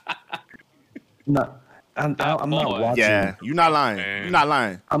 No, I'm not boy. watching. Yeah, you're not lying. Man. You're not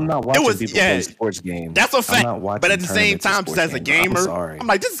lying. I'm not watching was- people yeah. play sports games. That's a I'm fact. not watching But at the same tournaments of time, just sports as a games. gamer, I'm sorry. I'm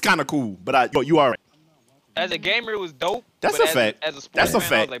like, this is kind of cool. But you are right. As a gamer, it was dope. That's but a fact. As a sports That's a fan, I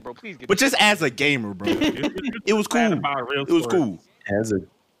fact. was like, bro, please get But just as a gamer, bro, it was Glad cool. about real It was sports. cool. As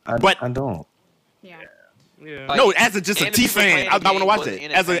a, But- I don't. Yeah. Yeah. Like, No, as a just a and the T people playing fan, the I want to game watch was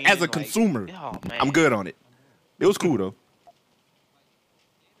it. As a entertaining, like, consumer, oh, man. I'm good on it. It was cool though.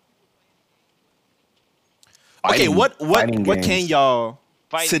 Okay, Fighting- what fighting can games. y'all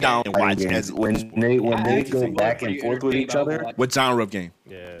Fighting sit down and Fighting watch games. as When they I go actually back was and pretty forth with entertained each by other, Overwatch. what genre of game?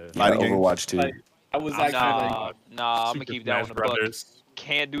 Yeah. yeah, Fighting games. Overwatch too. Like, I was actually like, Nah, I'm gonna Super keep that Smash one a buck. Brothers.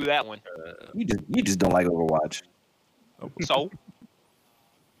 Can't do that one. You just don't like Overwatch. So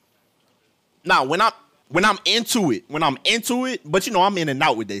Now, when I'm into it, but you know I'm in and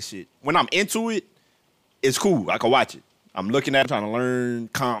out with that shit. When I'm into it, it's cool. I can watch it. I'm looking at it, trying to learn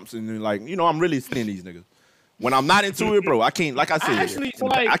comps, and then, like, you know, I'm really studying these niggas. When I'm not into it, bro, I can't. Like I said, actually- so,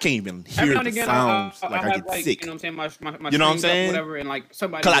 like, I can't even every hear now and the again, sounds. I Like I have, get sick. You know what I'm saying? My You know what I'm streams up, saying? Whatever, and like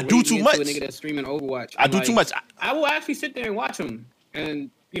somebody. 'Cause I will do lead too me into much. A nigga that's streaming Overwatch. I I'm do like, too much. I will actually sit there and watch them,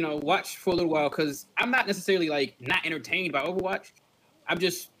 and watch for a little while because I'm not necessarily like not entertained by Overwatch. I'm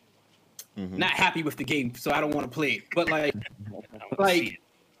just Mhm. not happy with the game, so I don't want to play it. But like,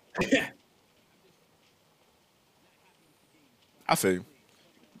 I feel you.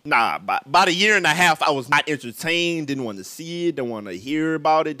 Nah, about a year and a half, I was not entertained. Didn't want to see it. Didn't want to hear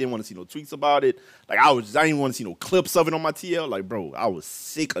about it. Didn't want to see no tweets about it. Like I didn't even want to see no clips of it on my TL. Like, bro, I was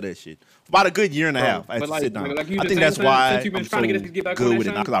sick of that shit. For about a good year and a half, I had but to like, sit down. like you I just think saying, that's why since you've been I'm trying so to get us to get back good on with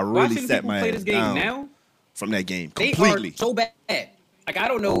that it shit, because I really watching sat people my play ass this game down now. from that game They completely. are so bad. Like I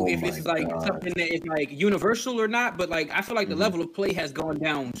don't know Oh if this my is like God. something that is like universal or not, but like I feel like the level of play has gone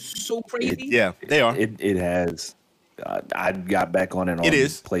down so crazy. Mm-hmm. Yeah, they are. It has. I got back on it on It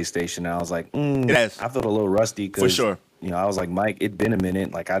is. PlayStation. And I was like, It has. I felt a little rusty For sure. I was like, Mike, it'd been a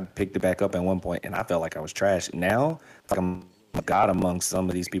minute. Like I picked it back up at one point, and I felt like I was trash. Now, it's like I'm a god amongst some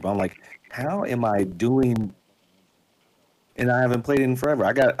of these people. I'm like, how am I doing? And I haven't played it in forever.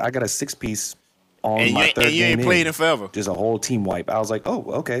 I got a 6-piece on And my third you ain't game played in. it forever. Just a whole team wipe. I was like, oh,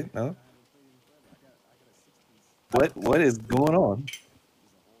 okay. No. What is going on?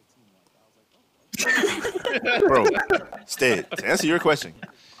 Bro, Stead, to answer your question,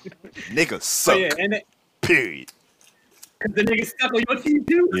 niggas So suck. yeah, and Period. the niggas stuck on your team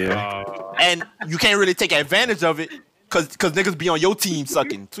too. Yeah. And you can't really take advantage of it because niggas be on your team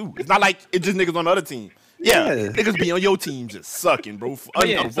sucking too. It's not like it's just niggas on the other team. Yeah, Yeah. niggas be on your team just sucking, bro. But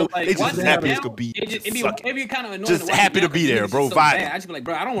yeah, so like, they just watching happy it as now, could be. It'd sucking. be kind of annoying. Just to watch happy it now to be 'cause there, niggas bro, is so vibing. bad. I just be like,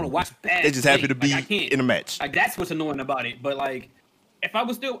 bro, I don't want to watch bad. They just happy to play. be Like, I can't. in a match. Like that's what's annoying about it. But like, if I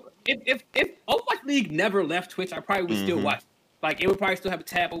was still, if Overwatch League never left Twitch, I probably would still watch. Like it would probably still have a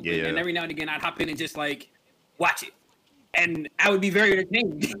tab open, Yeah. and every now and again I'd hop in and just like watch it, and I would be very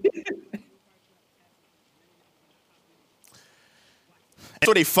entertained. That's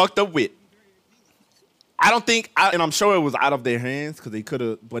what they fucked up with. I don't think, and I'm sure it was out of their hands because they could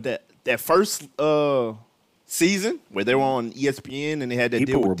have. But that first season where they were on ESPN and they had that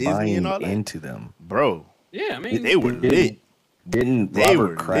People deal were with Disney buying and all that, into them. bro, Yeah, I mean, they were lit. Didn't They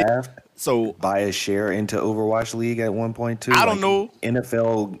were Robert lit. Kraft So buy a share into Overwatch League at one point too? I don't know.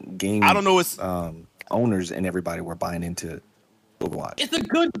 NFL game. I don't know. It's Owners and everybody were buying into Overwatch. it's a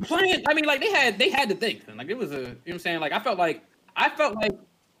good plan. I mean, like they had the thing. Like it was a, you know what I'm saying? Like I felt like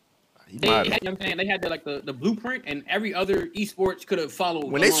he they might had, have. you know what I'm saying, they had the bluept, and every other esports could have followed.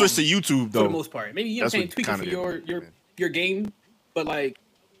 When they along switched to YouTube for the though, most part, maybe you know what that's I'm saying, what tweak it for kinda did. your game, but like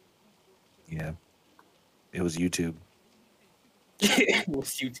Yeah, it was YouTube. it was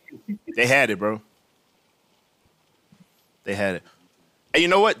YouTube. they had it, bro. They had it. And you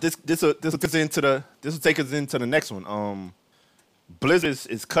know what? This will take us into the next one. Blizzard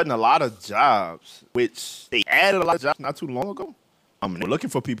is cutting a lot of jobs, which they added a lot of jobs not too long ago. We're looking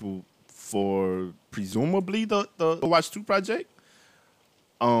for people for presumably the Overwatch 2 project,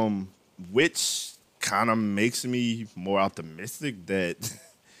 which kind of makes me more optimistic that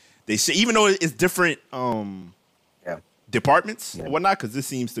they should, even though it's different departments or whatnot, because this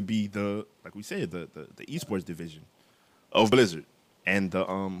seems to be like we said, the esports division of Blizzard, and the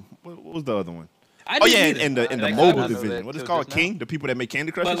what was the other one? And the mobile division. What is it called? King, the people that make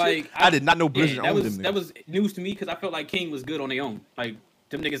Candy Crush. But like, I did not know Blizzard owned them. That was news to me because I felt like King was good on their own. Like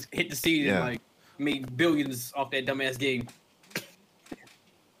them niggas hit the seed and like made billions off that dumbass game.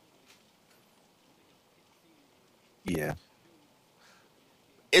 Yeah.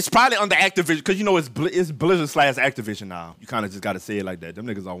 It's probably under Activision because you know it's Blizzard / Activision now. You kind of just got to say it like that. Them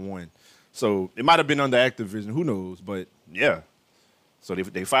niggas are one, so it might have been under Activision. Who knows? But yeah. So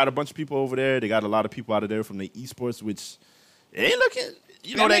they fired a bunch of people over there. They got a lot of people out of there from the esports, which it ain't looking.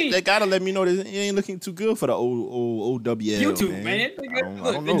 You know, they gotta let me know that it ain't looking too good for the old OWL. YouTube, man. I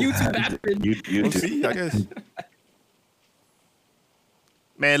don't know. YouTube. We'll see, I guess.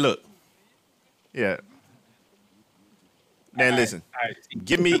 Man, look. Yeah. Man, listen.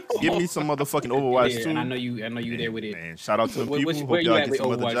 Give me some motherfucking Overwatch 2. And I know you there with it. Man, shout out to the people. Hope y'all get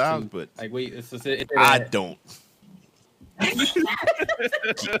some other jobs, but like, wait, I don't.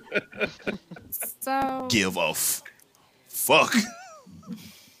 So give a fuck.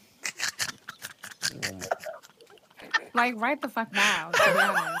 Like right the fuck now, to be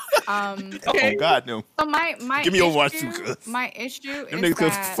honest. Okay. Oh God, no. So my give me issue, Overwatch 2. My issue them is niggas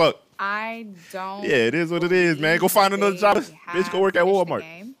that fuck. I don't. Yeah, it is what it is, man. Go find another job. Bitch, go work at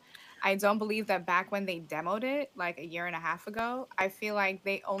Walmart. I don't believe that back when they demoed it, like a year and a half ago, I feel like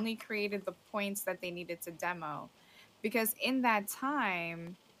they only created the points that they needed to demo. Because in that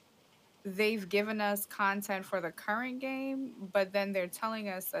time, they've given us content for the current game, but then they're telling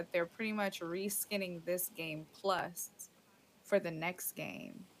us that they're pretty much reskinning this game plus for the next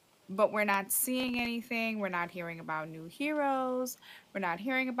game. But we're not seeing anything. We're not hearing about new heroes. We're not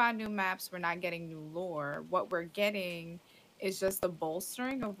hearing about new maps. We're not getting new lore. What we're getting is just the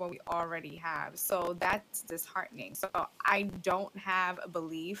bolstering of what we already have. So that's disheartening. So I don't have a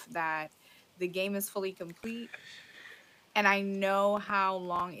belief that the game is fully complete. And I know how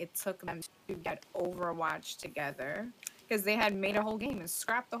long it took them to get Overwatch together because they had made a whole game and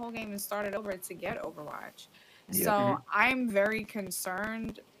scrapped the whole game and started over to get Overwatch. Yeah. So I'm very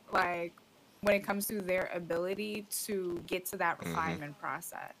concerned, like, when it comes to their ability to get to that refinement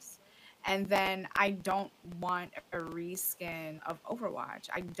process. And then I don't want a reskin of Overwatch.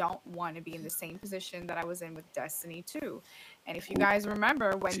 I don't want to be in the same position that I was in with Destiny 2. And if you guys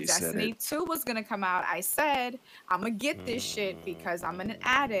remember, when Destiny 2 was going to come out, I said, I'm going to get this shit because I'm an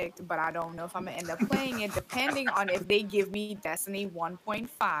addict, but I don't know if I'm going to end up playing it, depending on if they give me Destiny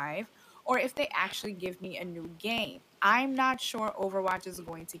 1.5 or if they actually give me a new game. I'm not sure Overwatch is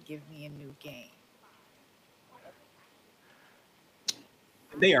going to give me a new game.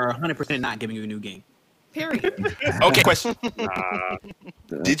 They are 100% not giving you a new game. Period. Okay, question.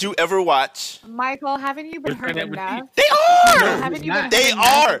 Did you ever watch? Michael, haven't you been hurt enough? They are. Haven't you been they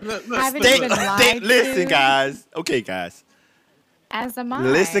are. Haven't you been lied listen, to? guys. Okay, guys. As am I.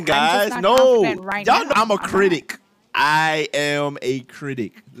 Listen, guys. No, y'all know I'm a critic. I am a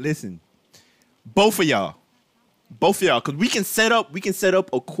critic. Listen, both of y'all, because we can set up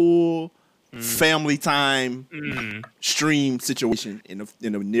a cool family time stream situation in the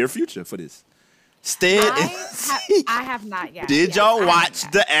near future for this. Stead, I have not yet. Did y'all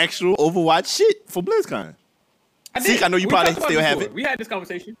watch the actual Overwatch shit for BlizzCon? I know you probably still have it. We had this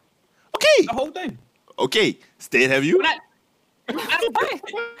conversation. Okay. The whole thing. Okay. Stead, have you? The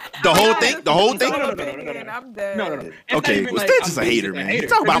whole thing? The whole thing? No. Okay, well, Stead's just a hater, man. You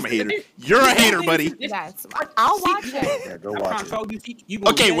talk about I'm a hater. You're a hater, buddy. Yes. I'll watch it. Yeah, go watch it.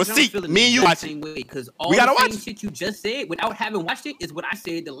 Okay, well, see, me and you watch it. Because all we gotta the watch same shit you just said without having watched it is what I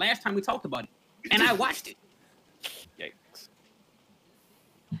said the last time we talked about it. And I watched it. Yikes.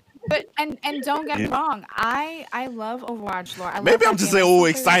 But and don't get me wrong, I love Overwatch lore. Maybe I'm just an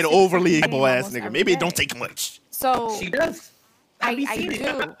excited, overly able ass nigga. Maybe it don't take much. So she does. I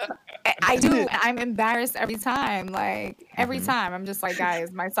do. I do. I'm embarrassed every time. Like every time, I'm just like,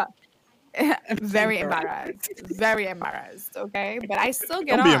 guys, my son. Very embarrassed. Very embarrassed. Okay, but I still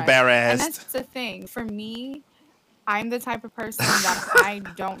get on. Don't be embarrassed. And that's the thing. For me, I'm the type of person that I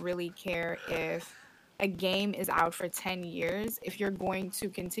don't really care if a game is out for 10 years. If you're going to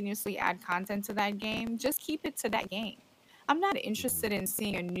continuously add content to that game, just keep it to that game. I'm not interested in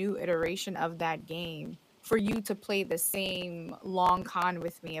seeing a new iteration of that game for you to play the same long con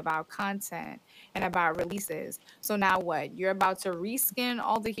with me about content and about releases. So now what? You're about to reskin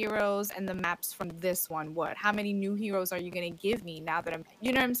all the heroes and the maps from this one. What? How many new heroes are you going to give me now that I'm,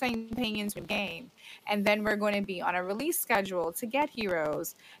 you know what I'm saying, paying into the game? And then we're going to be on a release schedule to get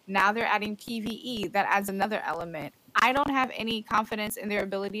heroes. Now they're adding PvE. That adds another element. I don't have any confidence in their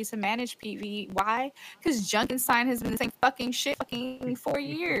ability to manage PvE. Why? Because Junkenstein has been the same fucking shit fucking 4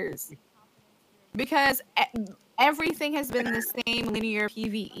 years. Because everything has been the same linear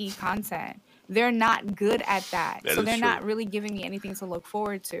PvE content. They're not good at that. So they're not really giving me anything to look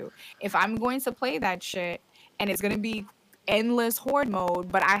forward to. If I'm going to play that shit and it's going to be endless horde mode,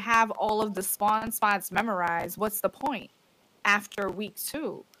 but I have all of the spawn spots memorized, what's the point after week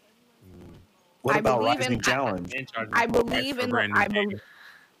 2? What I about believe Rising in- Challenge? I believe in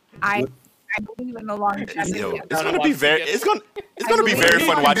I believe in the longevity. Yo, of it's the- gonna be very. It's gonna be very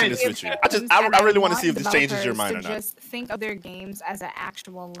fun watching this with you. I really want to see if this changes your mind or not. Just think of their games as an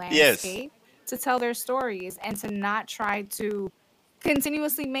actual Yes. landscape to tell their stories and to not try to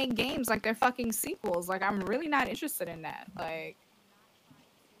continuously make games like they're fucking sequels. Like, I'm really not interested in that. Like,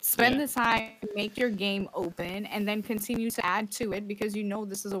 spend the time, make your game open, and then continue to add to it because you know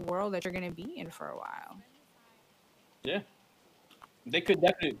this is a world that you're gonna be in for a while. Yeah. They could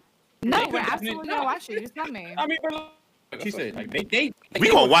definitely. No, They we're could absolutely definitely- gonna watch it. You just not me. I mean, bro, like she said, like they We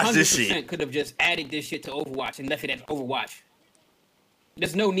gonna watch this shit. 100% could have just added this shit to Overwatch and left it as Overwatch.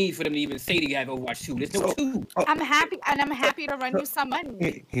 There's no need for them to even say they have Overwatch 2. There's no 2. I'm happy to run you some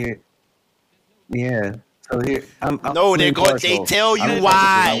money. Here, yeah. So here, I'm No, they being They partial. tell you I'm-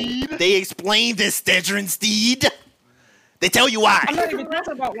 why. They explain this, Stedrin Steed. They tell you why. I'm not even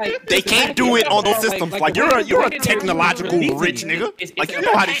talking about like They can't do it on those systems. Like you're a the way technological they're rich releasing nigga. it, Like you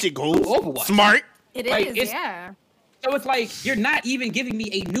know how this shit goes. Overwatch. Smart. It Like, is, it's- yeah. So it's like you're not even giving me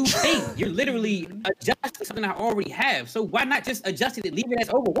a new thing. You're literally adjusting something I already have. So why not just adjust it and leave it as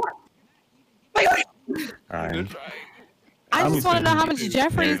Overwatch? Like, All right. I just want to know how much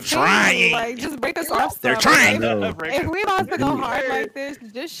Jeffrey is trying. Like, just break us off. They're some. trying. If we about to go hard like this,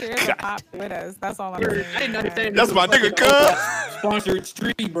 just share the pop with us. That's all I'm saying. I didn't understand. That's my nigga, cuz. Sponsored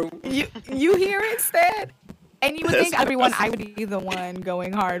stream, bro. You hear it, Stead? And you would That's- think everyone I would be the one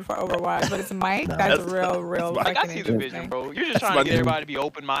going hard for Overwatch, but it's Mike. That's real. Like, I fucking see the vision, interesting. bro. You're just trying my to get nigga. everybody to be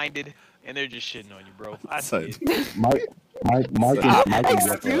open-minded, and they're just shitting on you, bro. I see it. Mike and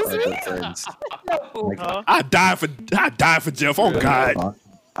Jeff Excuse are me? good friends. Huh? I die for Jeff. Oh God.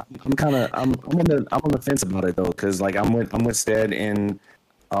 I'm on the fence about it though, because like I'm with Stead and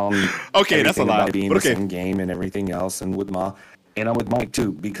Okay, that's a everything lie. about it being But the okay. same game and everything else, and with Ma, and I'm with Mike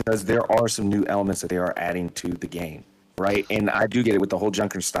too, because there are some new elements that they are adding to the game, right? And I do get it with the whole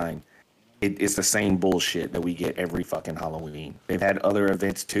Junkenstein. It's the same bullshit that we get every fucking Halloween. They've had other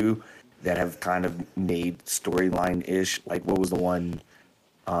events too that have kind of made storyline-ish. Like what was the one,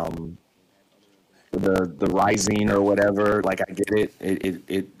 the Rising or whatever. Like I get it.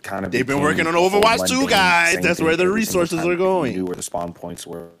 It kind of They've been became working on a whole Overwatch too, mundane, guys. same That's thing where the every single resources time are you going. knew where the spawn points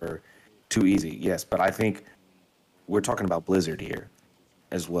were too easy. Yes, but I think we're talking about Blizzard here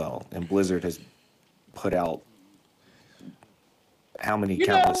as well, and Blizzard has put out how many You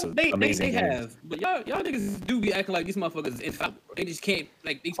know, countless of they amazing games. have, but y'all niggas do be acting like these motherfuckers infallible. They just can't,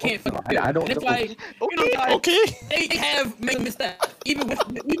 like, they can't fucking I- I don't and it's know. like, you know, like, Okay. they have made missteps. Even with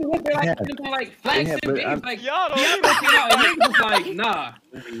their, like, Yeah. like flagship but games, I'm- like, Y'all don't Diablo came out and they was like, nah.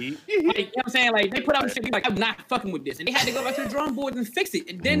 Like, you know what I'm saying? Like, they put out shit like, I'm not fucking with this. And they had to go back to the drawing board and fix it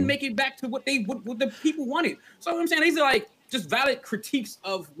and then make it back to what the people wanted. So I'm saying these are like just valid critiques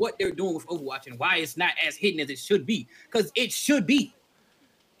of what they're doing with Overwatch and why it's not as hidden as it should be. Because it should be.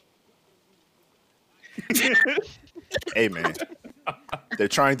 Hey man, they're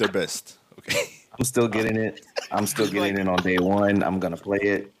trying their best. Okay. I'm still getting it. I'm still getting it on day one. I'm gonna play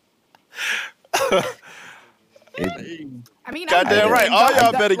it. I mean, Goddamn I'm- right. All y'all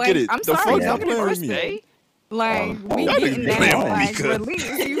like, better like, get it. I'm The sorry, fuck don't y'all get it playing with twisted. me? Hey, Like we y'all getting niggas that playing with me, like cuz. release.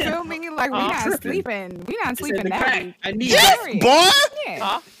 You feel me? Like we not tripping. sleeping. We not It's in sleeping the that crack. week. I need Yes, Period. boy. Yeah.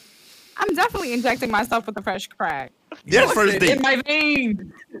 huh? I'm definitely injecting myself with the fresh crack. Yeah, first in date. my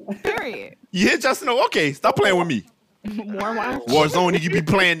veins. Period. You hit Justin? Okay, stop playing with me. More watch. Warzone, you be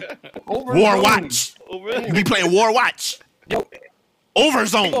playing Over Warwatch. Oh, really? You be playing Warwatch. Yo, they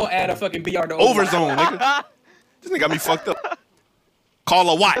Overzone. gonna add a fucking BR to Overzone, nigga. This nigga got me fucked up. Call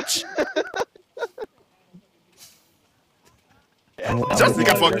a watch. Justin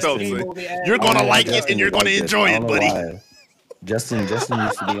got fucked up. son. You're gonna like it and you're gonna enjoy it, buddy. Justin used to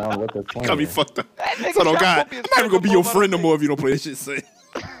be on what they're playing. Got me fucked up. That nigga So, no, trying God, to be I'm as not even gonna be your critical friend no about more if you don't play this shit. Say.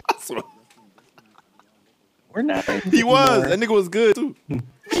 I swear. We're not. He was. That nigga was good too.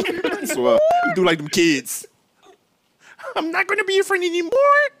 swear. We do like them kids. I'm not gonna be your friend anymore.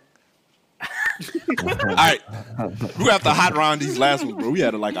 All right, we have to hot round these last ones, bro. We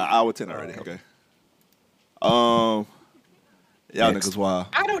had like an hour 10 already. Okay. Y'all niggas wild.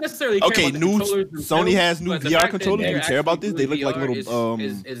 I don't necessarily care Okay, about the new controllers Sony themselves, has new but the VR fact that controllers. they're You care about this? actually They look like doing little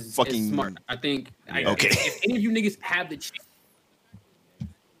VR is fucking smart. I think. Okay. If any of you niggas have the chance,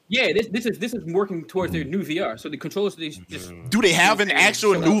 yeah, this is working towards their new VR. So the controllers they just Do they have an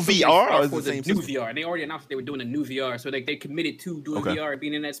actual new VR or is for it the the same new system? VR? And they already announced that they were doing a new VR, so they committed to doing Okay. VR and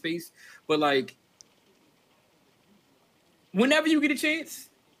being in that space. But like, whenever you get a chance,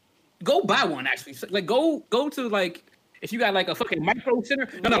 go buy one. Actually, so, like go to like. If you got like a fucking micro center,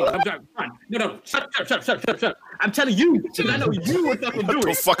 I'm sorry, fine. No, shut up. I'm telling you, because I know you would fucking do What the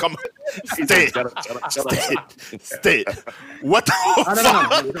it. fuck? I'm stay. What the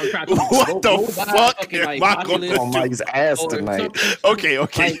fuck? What the fuck am I going On to do? Mike's ass tonight. Okay,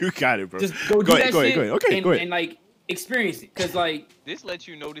 Like, you got it, bro. Just go do ahead, that shit. go ahead. Okay, and, go ahead. and like experience it, cause like This lets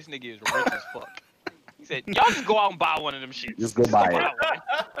you know this nigga is rich as fuck. He said, y'all just go out and buy one of them shits. Just go buy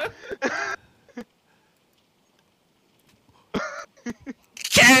it. one.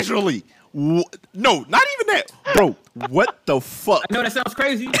 Casually. No, not even that, bro. What the fuck I know that sounds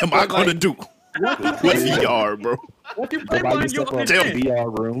crazy. am I but, gonna like, do with VR, bro? Once you Go play buy one, you'll yourself a understand.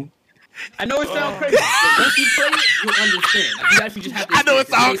 VR room. I know it sounds crazy. But once you play it, you'll understand. Like, you actually just have to. I know it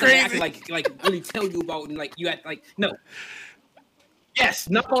sounds experience crazy. Like really tell you about and like you have like no. Yes,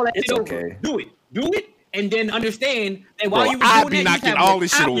 knock all that It's shit over. okay. Do it, and then understand that while Bro, you were I doing be that, knocking you all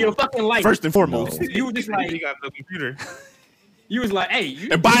was this shit having your over. fucking life. First and foremost, You were just You like, got the computer. you was like, hey, you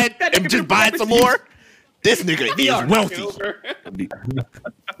and buy it that and nigga just buy it some more. This nigga VR. is wealthy.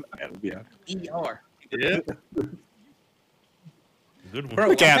 ER. Yeah. Good one. Bro,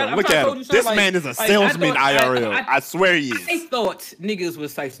 Look at I'm him. Look trying at to him. told you This something, man like- is a like, I salesman thought- IRL. I swear he I is. thought niggas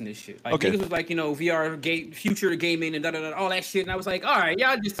was siping this shit. Like Okay. niggas was like, VR game, future gaming and all that shit. And I was like, all right,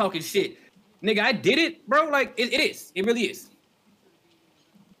 y'all just talking shit. Nigga, I did it, bro. Like it is. It really is.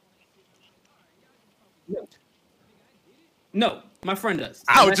 No, my friend does.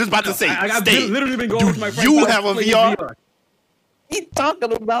 I was just about to say, I've stay. literally been going Do with my friend. you have a VR? He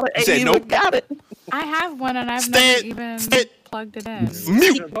talking about it. You said Ain't nope. even got it. I have one and I've Stay- never even stay- plugged it in.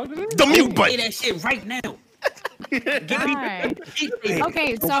 Mute the mute Say button. that shit right now. Alright.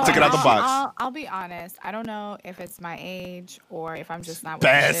 Okay, so Took it out the box. I'll be honest. I don't know if it's my age or if I'm just not with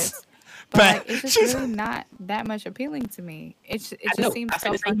Bass. this. But Bass. like, it's just She's- really not that much appealing to me. It know. just seems I so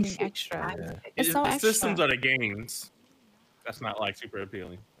said the same fucking shit. extra. It's so the extra. systems or the games? That's not like super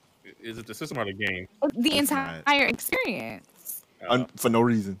appealing. Is it the system or the game? The That's entire experience. For no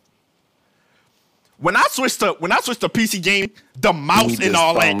reason. When I switched to PC game, the mouse need and this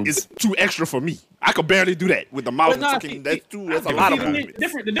all thumb. that is too extra for me. I could barely do that with the mouse. But nah, Fucking, that's a lot of movement.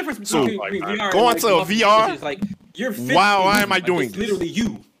 The difference So, between VR and going like, to a muffin VR, is like you're why am I doing it's this? literally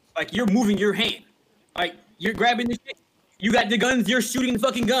you. Like you're moving your hand. Like you're grabbing the shit. You got the guns. You're shooting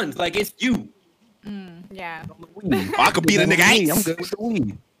fucking guns. Like it's you. Yeah. I could beat a nigga I'm ass. good with the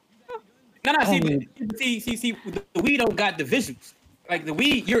Wii. No, Oh, see, man. see, the Wii don't got the visuals. Like the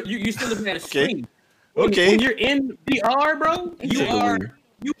Wii, you're still looking at a screen. Okay. When you're in VR, bro, you said the are Wii.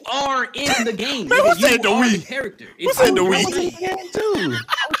 you are in the game. Man, who nigga. said the You are Wii? character. Who said the you. Wii? Too.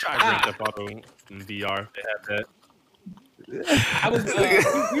 Try Grand Theft Auto in VR. They have that. I was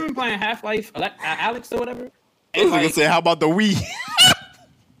we were playing Half-Life, Alex or whatever. I And was gonna like, say, how about the Wii?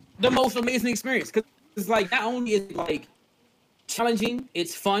 the most amazing experience because it's like not only is it like challenging,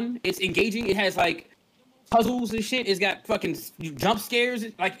 it's fun, it's engaging, it has like puzzles and shit. It's got fucking jump scares.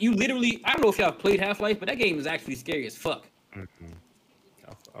 Like you literally, I don't know if y'all played Half-Life, but that game is actually scary as fuck.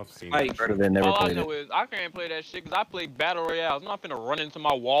 I've seen Like, Heard of it, never All I played know it. is I can't play that shit because I play battle royales. I'm not finna run into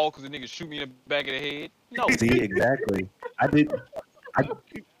my wall because the nigga shoot me in the back of the head. No. See, exactly. I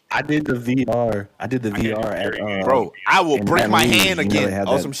did the VR. I did the VR at Bro, I will in break my Baton Rouge, hand you know, they again have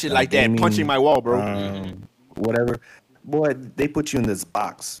or that, some shit like that, gaming, punching my wall, bro. whatever. Boy, they put you in this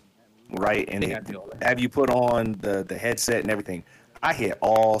box, right? And They they gotta do all that. have you put on the headset and everything. I hit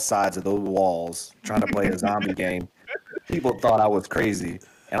all sides of those walls trying to play a zombie game. People thought I was crazy.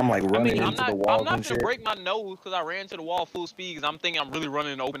 And I'm like running I'm into the not walls gonna and shit. break my nose because I ran to the wall full speed because I'm thinking I'm really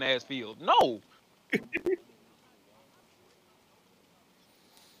running an open ass field. No.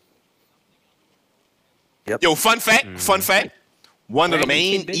 Yo, fun fact. One of the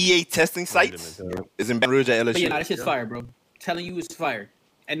main Tidbit. EA testing sites is in Baton Rouge at but yeah, nah, LSU. that shit's fire, bro. Telling you it's fire.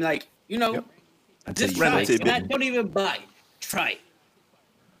 And like, Until just you try Random it. tidbit. Don't even buy it. Try it.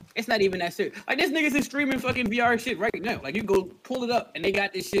 It's not even that serious. Like this niggas is streaming fucking VR shit right now. Like you go pull it up and they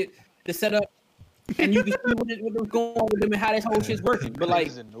got this shit to set up and you can see what's going on with them and how this whole shit's working. But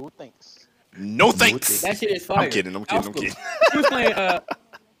like, no thanks. No thanks. that shit is fire. I'm kidding. I'm kidding. He was playing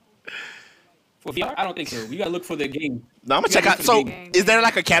for VR. I don't think so. You gotta look for the game. No, I'm gonna You check gotta out. look So, for the game. is there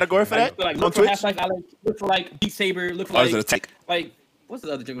like a category for that Like on look for Twitch? Half-Life Alyx, look for like Beat Saber, look for Or is it a like tech? what's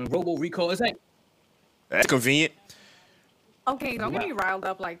the other thing? Robo Recall. It's like That's convenient. Okay, don't get me riled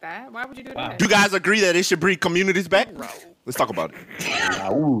up like that. Why would you do Wow. that? Do you guys agree that it should bring communities back? Let's talk about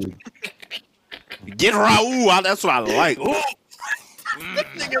it. Ooh. Get Raul. That's what I like. Ooh.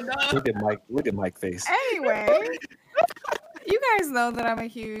 Look at Mike face. Anyway, you guys know that I'm a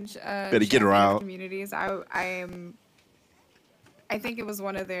huge Better get champion of around. communities. I think it was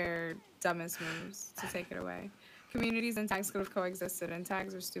one of their dumbest moves to take it away. Communities and tags could have coexisted, and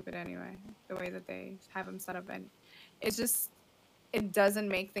tags are stupid anyway. The way that they have them set up, and it's just it doesn't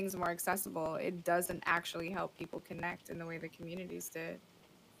make things more accessible. It doesn't actually help people connect in the way the communities did.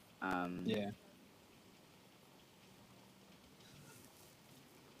 yeah.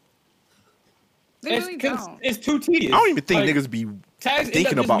 They really don't. It's too tedious. I don't even think Like, niggas be tags end thinking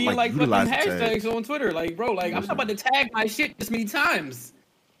up just about, being like, like fucking utilizing tags. hashtags on Twitter. Like, bro, like I'm not about to tag my shit this many times.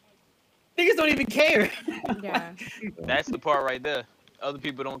 Niggas don't even care. Yeah. That's the part right there. Other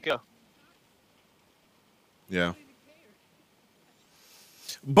people don't care. Yeah.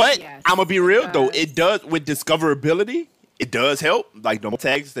 But Yes, I'm gonna be real though, does. it does with discoverability. It does help. Like the more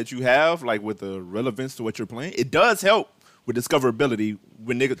tags that you have, like with the relevance to what you're playing, it does help with discoverability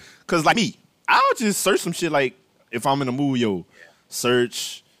when niggas. Cause like me, I'll just search some shit like if I'm in a mood,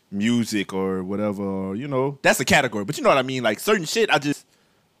 search music or whatever. Or, that's a category. But you know what I mean? Like certain shit,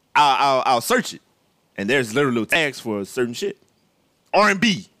 I'll search it, and there's literally tags for certain shit.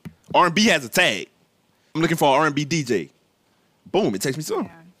 R&B has a tag. I'm looking for an R&B DJ. Boom, it takes me to him.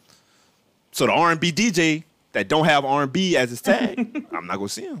 Yeah. So the R&B DJ that don't have R&B as his tag, I'm not gonna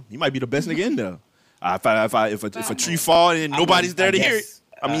see him. He might be the best nigga in there. If a tree fall and nobody's there to hear it,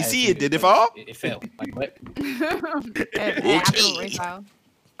 I mean, see it. Did it fall? It fell. Like what? It absolutely fell.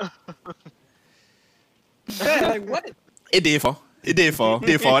 Like what? It did fall. It did fall.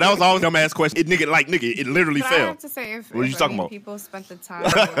 That was always a dumbass question. It literally But I fell. have to say, if What are you talking about? people spent the time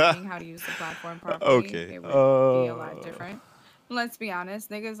learning how to use the platform properly, Okay, it would be a lot different. Let's be honest,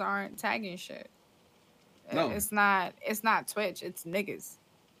 niggas aren't tagging shit. No. It's not Twitch, it's niggas.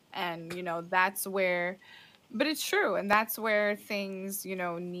 And, that's where, but it's true. And that's where things,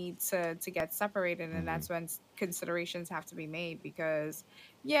 need to get separated. And that's when considerations have to be made because,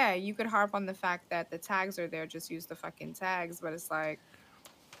 yeah, you could harp on the fact that the tags are there, just use the fucking tags. But it's like,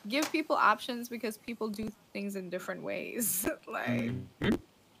 give people options because people do things in different ways.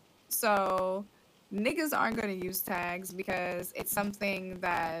 So niggas aren't going to use tags because it's something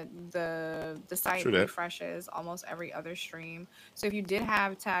that the site True that. refreshes almost every other stream. So if you did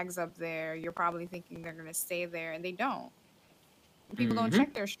have tags up there, you're probably thinking they're going to stay there, and they don't. People don't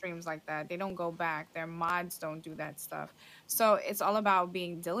check their streams like that. They don't go back. Their mods don't do that stuff. So it's all about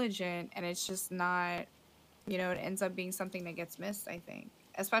being diligent, and it's just not, it ends up being something that gets missed, I think.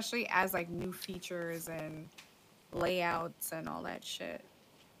 Especially as like new features and layouts and all that shit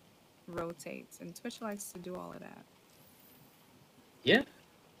rotates. And Twitch likes to do all of that. Yeah.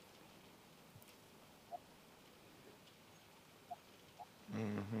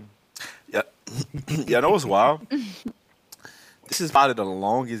 Yeah, that was wild. This is probably the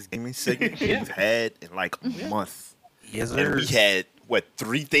longest gaming segment we've had in like a month. Yes, And we had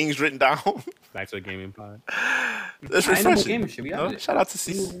 3 things written down. Back to the gaming pod. That's I ain't no more refreshing. gaming shit. We out Shout out to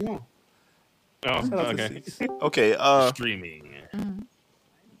Cease. Oh, Shout out to okay. Cease. Okay, Streaming.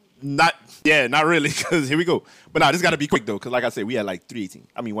 not really, because here we go. But nah, this got to be quick though, because like I said, we had like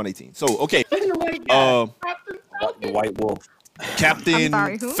 118. So okay, the White Wolf. Captain I'm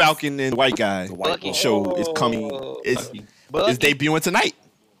sorry, who? Falcon and White Guy The White Wolf. show is coming. It's debuting tonight.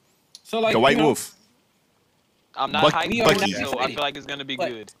 So like The White Wolf. I'm not Bucky- hyped, Bucky. so I feel like it's gonna be But-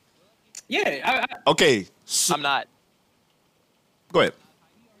 good. Yeah, Okay, so, I'm not. go ahead.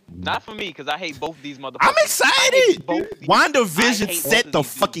 Not for me, because I hate both these motherfuckers. I'm excited. both these- I WandaVision hate set both the of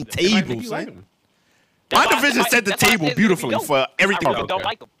these fucking dudes. Why table, you like son. him? That's why- WandaVision set the that's why I table said it's beautifully gonna be for everything. I really Okay. don't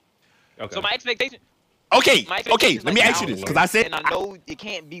like them. Okay. So my expectation. Okay, My okay. expectations Let me like ask you down this, low, because I said. and I know it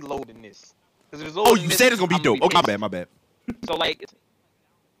can't be lower than this. 'Cause if it's lower Oh, than you this, said it's gonna be I'm dope. Okay, pissed. my bad. So like,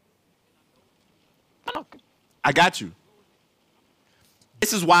 I don't know. I got you.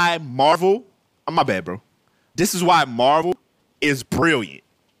 This is why Marvel. My bad, bro. This is why Marvel is brilliant.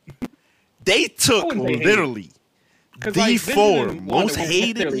 They took wouldn't say hated. literally 'Cause, the like, 4 Vision and most Wanda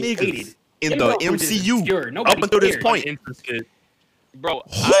hated weren't necessarily niggas hated. in They the both were just MCU obscure. up Nobody until this cared. point. Interested. Bro,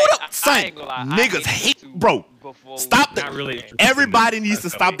 Hold up, I son. ain't gonna lie, I Niggas hated hate, two bro. before Stop Not the. really interested. Everybody in needs to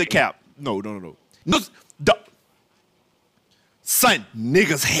this. stop the cap. No. No, the, son,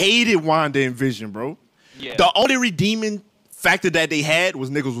 niggas hated Wanda and Vision, bro. Yeah. The only redeeming factor that they had was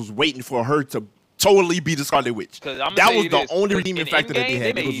niggas was waiting for her to totally be the Scarlet Witch. 'Cause I'ma That tell was you the this, only in redeeming factor that they Endgame,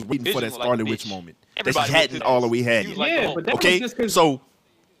 had. they Niggas was made waiting for Vision that look like a Scarlet Witch bitch. moment that Everybody she was hadn't to all this. the way had He was yet. like the Yeah, Hulk. but that was Okay, just 'cause- so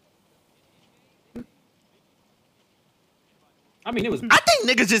I mean, it was. I think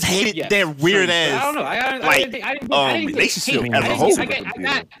niggas just hated Yes, their weird sure, ass. but I don't know. I like, didn't think- I didn't get relationship hate. as a I didn't whole.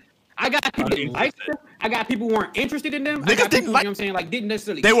 get- I got people that liked them. I got people who weren't interested in them. I Niggas got didn't people, like- you know what I'm saying, like didn't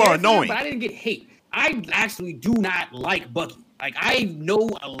necessarily. They were care for them, annoying. but I didn't get hate. I actually do not like Bucky. Like I know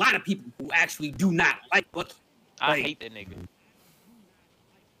a lot of people who actually do not like Bucky. I Like, hate that nigga.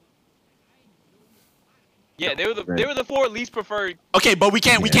 Yeah, they were the 4 least preferred. Okay, but we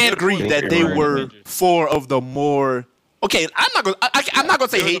can't Yeah, agree they're that the they four were Avengers. 4 of the more. Okay, I'm not gonna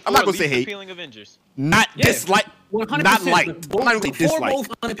say They were hate. the I'm not 4 gonna say least hate. appealing Avengers. Not Yeah. dislike. 100%. Not liked. I'm Both- not gonna say the four dislike.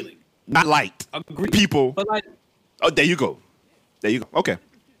 most unappealing. Not liked. Agreed. People. But like, Oh, there you go. There you go. Okay.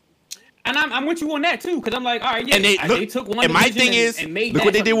 and I'm with you on that too, because I'm like, all right, yeah. And they- look, took and my WandaVision thing is, and made look that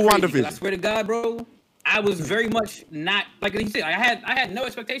what they did with something crazy, 'cause WandaVision. I swear to God, bro, I was very much not like you said. I had no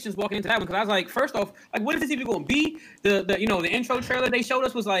expectations walking into that one because I was like, first off, like, what is this even going to be? The the intro trailer they showed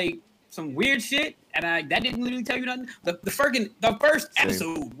us was like some weird shit, and that didn't really tell you nothing. The first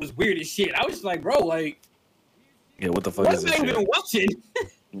episode was weird as shit. I was just like, bro, like, Yeah, what the fuck what is have this I shit? been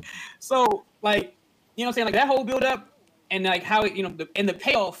watching? So, like, you know what I'm saying? Like, that whole build up and, like, how it, the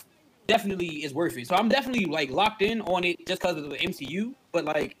payoff definitely is worth it. So, I'm definitely, like, locked in on it just because of the MCU, but,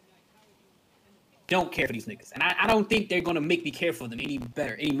 like, don't care for these niggas. And I don't think they're going to make me care for them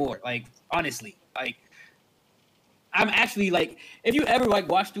anymore. Like, honestly. Like, I'm actually, like, if you ever, like,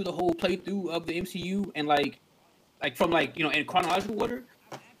 watch through the whole playthrough of the MCU and, like from, like, in chronological order,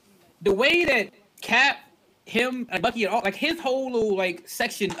 the way that Cap, him and Bucky and all, like, his whole little, like,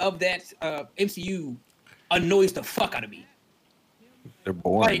 section of that MCU annoys the fuck out of me. They're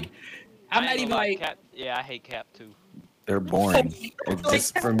boring. Like, I'm I not ain't even gonna lie, like, Cap, yeah, I hate Cap too. They're boring. It's like,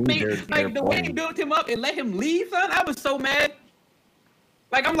 just for me, they're like the way they boring. built him up and let him leave, son. I was so mad.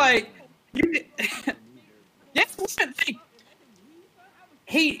 Like, I'm like, you did. That's the thing.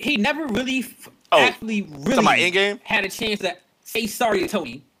 He never really actually talking about Endgame? had a chance to say sorry to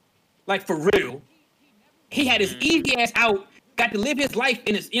Tony, like, for real. He had his easy ass out, got to live his life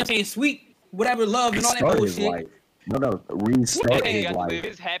in his, you know what I'm saying, sweet whatever love and all that Restart his bullshit. life. No, restart Yeah, He his got to live life.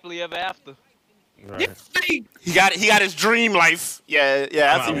 his happily ever after. Right. Yeah, He got his dream life. Yeah.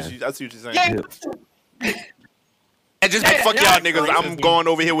 I see Wow. what you're saying. yeah. And just like, Yeah, fuck yeah, y'all niggas. yeah. I'm going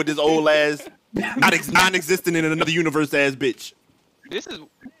over here with this old ass, non-existent in another universe ass bitch. This is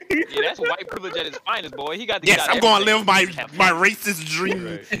that's white privilege at its finest, boy. He got. Yes, I'm going to live my Cap. racist dream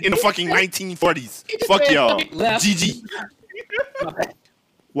Right. in the fucking 1940s. Fuck y'all. Left. GG.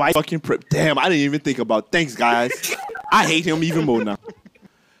 Why fucking damn, I didn't even think about. Thanks, guys. I hate him even more now.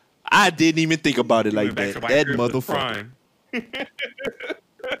 I didn't even think about it like Went back that. to white That privilege motherfucker. prime.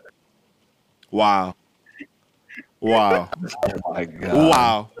 Wow. Oh my god.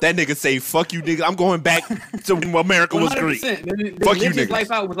 Wow. That nigga say, fuck you, nigga. I'm going back to when America was great. 100%. Then Fuck you, lived his niggas.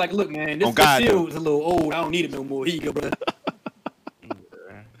 life out was like, look, man, this Oh, God, shield no. is a little old. I don't need it no more. Here you go, brother.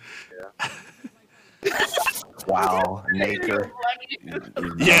 Wow. Maker.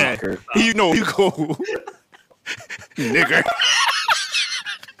 Yeah. Maker. You know, you go. Nigga.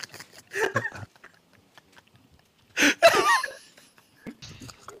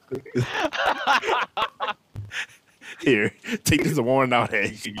 Here, take this warrant out here,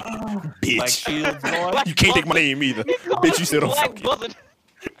 you Like bitch. shields going. You can't take my name either. Bitch, you said, oh, Black fuck it. Buzzard.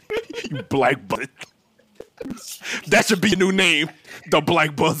 You black buzzard. That should be a new name. The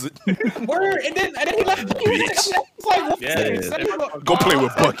Black Buzzard. Word, and then he left. It's like, what? Yeah. Go play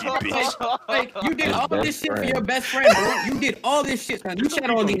with Bucky, bitch. Like, you did all best this shit for friend. your best friend, bro. You did all this shit, son. You shot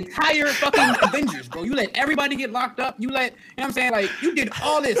on the entire fucking Avengers, bro. You let everybody get locked up. You know what I'm saying? Like, you did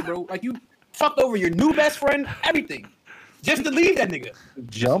all this, bro. Like, you fucked over your new best friend, everything. Just to leave that nigga.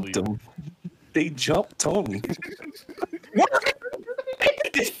 Jumped him. They jumped Tony. What?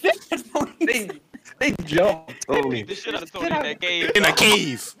 They jumped They beat Tony. the shit out of Tony in that game. In a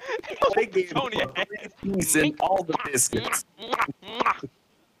cave. They gave Tony him ass. peace and all the biscuits.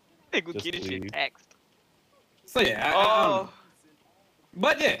 Nigga would Just get his shit leave. taxed. So yeah, Oh,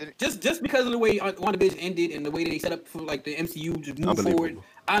 but yeah, just because of the way WandaVision ended and the way they set up for like the MCU to move Unbelievable. forward,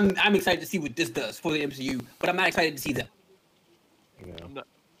 I'm excited to see what this does for the MCU. But I'm not excited to see them. Yeah.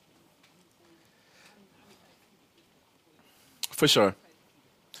 For sure.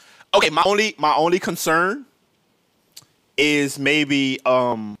 Okay, my only concern is maybe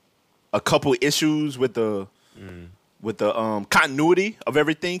a couple issues with the with the continuity of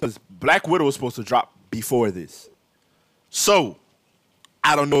everything, because Black Widow was supposed to drop before this. So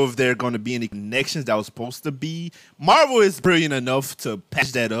I don't know if there are going to be any connections that was supposed to be. Marvel is brilliant enough to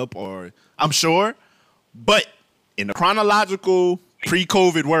patch that up, or I'm sure. But in the chronological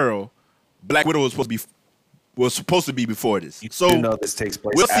pre-COVID world, Black Widow was supposed to be before this. So you know this takes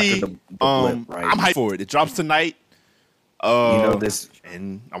place we'll after see. the blip, right? I'm hyped for it. It drops tonight. You know this,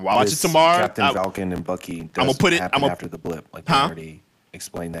 and I'm watching this tomorrow. Captain Falcon and Bucky does gonna put it. happen after the blip. Like I already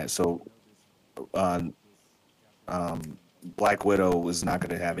explained that. So, Black Widow was not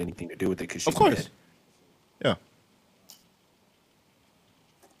going to have anything to do with it because she's Of course. dead. Yeah.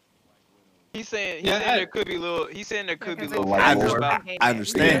 He's saying Yeah, there could be little. He's saying there could be Because little. it's I flashes understand. about- I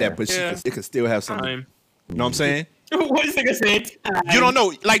understand Yeah. that, but Yeah. it could still have something. Time. You know what I'm saying? What is nigga saying? You don't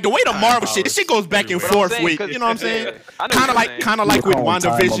know, like the way the Marvel shit. This shit goes back and But I'm forth saying, with. 'cause- You know what I'm saying? I know what Kind you're of like, saying. kind of like with Calling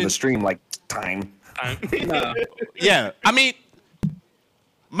time on the WandaVision. stream like time. Nah. Yeah, I mean,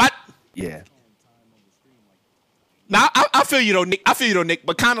 Yeah. Now I feel you though, Nick.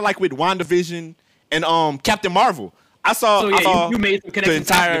 But kind of like with WandaVision and Captain Marvel. I saw So yeah, you made some the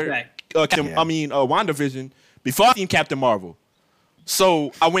connections after the entire fact. WandaVision before I seen Captain Marvel.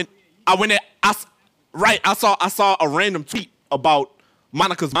 So I saw a random tweet about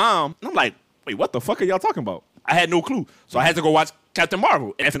Monica's mom, and I'm like, wait, what the fuck are y'all talking about? I had no clue, so I had to go watch Captain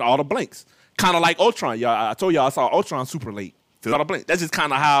Marvel and fill all the blanks. Kind of like Ultron, y'all. I told y'all I saw Ultron super late. Fill all the blanks. That's just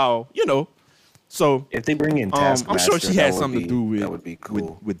kind of how So If they bring in I'm Taskmaster, sure she that had would something be- to do with that would be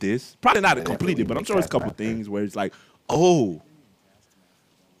cool. with this. Probably not Yeah, completely, definitely but I'm make sure there's a couple Taskmaster. things where it's like, oh,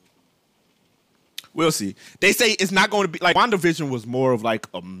 we'll see. They say it's not going to be like WandaVision was more of like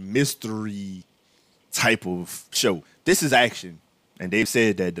a mystery type of show. This is action, and they've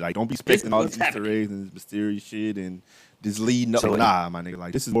said that like don't be expecting all these what's Easter eggs and this mysterious shit and this leading up. So, Nah, my nigga,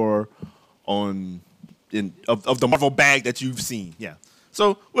 like this is more of the Marvel bag that you've seen. Yeah.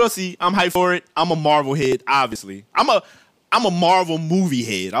 So we'll see. I'm hyped for it. I'm a Marvel head, obviously. I'm a Marvel movie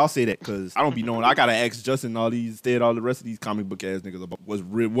head. I'll say that because I don't be knowing. I gotta ask Justin all the rest of these comic book ass niggas about what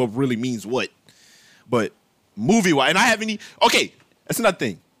really means what. But movie wise, and I have any. Okay, that's another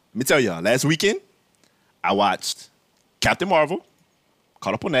thing. Let me tell y'all. Last weekend, I watched Captain Marvel.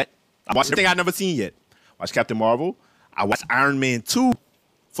 Caught up on that. I watched everything I've never seen yet. Watched Captain Marvel. I watched Iron Man 2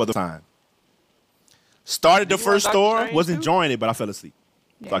 for the time. Started the Did you watch first Doctor Thor, Strange was too? enjoying it, but I fell asleep.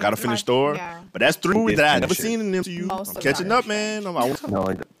 So I gotta you finish watch- Thor. yeah. But that's 3 movies that I never finish it. seen in the MCU. Most I'm of catching Doctor up, man. No,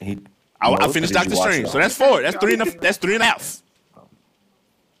 he. I most, finished or did Doctor you watch Strange, it so all? that's 4. That's 3.5.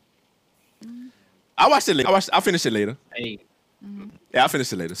 I watched it later. I finished it later. Hey, Yeah, I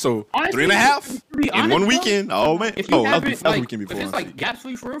finished it later. So honestly, 3.5 to be in honest, one bro, weekend. Oh man, if you that haven't, was the like, weekend before. if it's like gaps for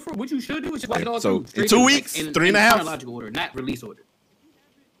real, what you should do is just watch it all So, through. in straight 2 through, weeks, in 3.5. chronological order, not release order.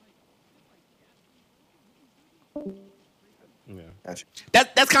 Yeah. Gotcha.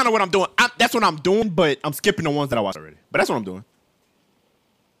 That's kind of what I'm doing. That's what I'm doing, but I'm skipping the ones that I watched already. But that's what I'm doing.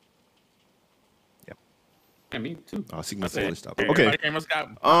 I mean, too. Oh, see my That's it. foolish stuff. Everybody Okay. cameras got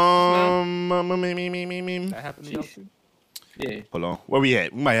Me. that happened to y'all too. Yeah. Hold on. Where we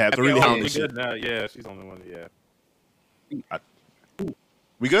at? We might have to really Oh, hound we this shit. good now. Yeah, she's on the one. Yeah.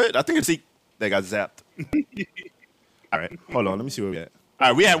 We good? I think it's Zeke that got zapped. All right. Hold on. Let me see where we at. All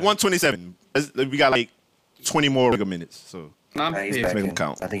right. We had 127. We got like 20 more minutes. So Nah, Nah, he's yeah, back make in. him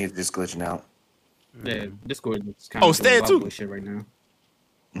count. I think it's just glitching out. yeah, Discord is kind Oh, of stay too. shit right now.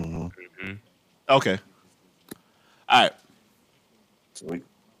 Mm-hmm. okay. All right. So we,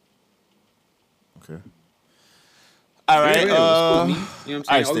 Okay. All right. Yeah, it's cool, me. You know what I'm All right.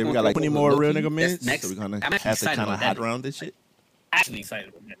 saying? So All we gonna got like go 20 with more real Loki. nigga That's minutes. next. So we're gonna I'm actually have to excited kind of about hot that. round this shit. Actually excited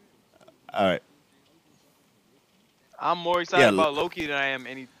about that. All right. I'm more excited Yeah, about Loki than I am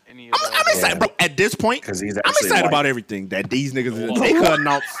any. I'm excited, bro. At this point, 'Cause he's I'm actually excited white. about everything that these niggas. Oh. They could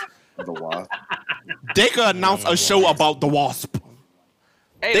announce. the Wasp. They could announce a show about the Wasp.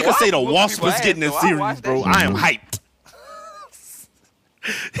 Hey, They could say the whooping Wasp people was ass, getting a though. I series, watched that bro. shit. I am hyped.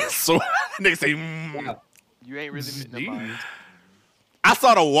 So niggas say, You ain't really. Never mind. I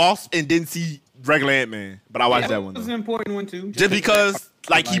saw the Wasp and didn't see regular Ant-Man, but I watched that one was though. an important one too. Just because,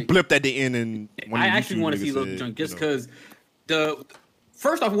 like, he blipped at the end, and one I of the actually YouTube want to see niggas Loki said, junk just you know. because the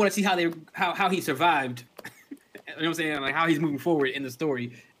first off, I want to see how he survived. You know what I'm saying? Like how he's moving forward in the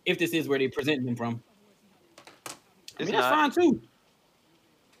story. If this is where they present him from, I It's mean that's not. fine too.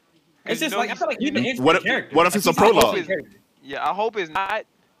 And It's you just know like I he's- feel like he's you an know- interesting character. what if it's a Like, he's prologue? interesting character. Yeah, I hope it's not.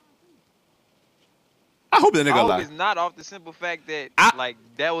 I hope that I nigga hope lie. it's not off the simple fact that I-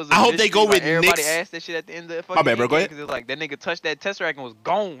 that was. I hope they go with everybody Nick's- asked that shit at the end of the fucking bad, bro. Go ahead. because it's like that nigga touched that Tesseract and was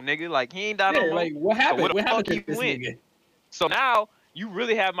gone, nigga. Like he ain't died no Yeah, more. like what happened? where the What happened fuck to he this went? nigga? So now you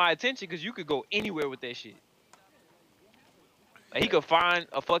really have my attention because you could go anywhere with that shit. Like, he could find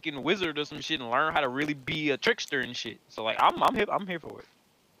a fucking wizard or some shit and learn how to really be a trickster and shit. So like, I'm here for it.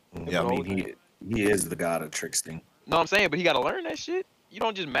 Yeah, I mean, he is the god of tricksting. No, I'm saying, but he gotta learn that shit. You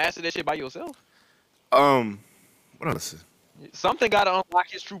don't just master that shit by yourself. What else? Something gotta unlock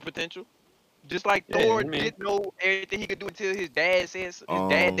his true potential. Just like Yeah, Thor I mean- didn't know everything he could do until his dad said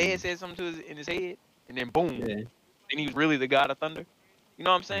dad said something to in his head, and then boom, Yeah. and he was really the god of thunder. You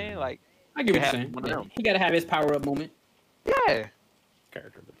know what I'm saying? Like, I get what You you're have saying. one of Yeah, them. he got to have his power up moment. yeah,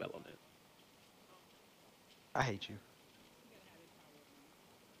 Character development. I hate you.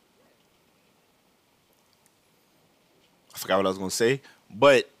 I forgot what I was gonna say,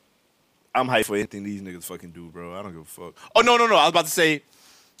 but I'm hyped for anything these niggas fucking do, bro. I don't give a fuck. Oh no. I was about to say,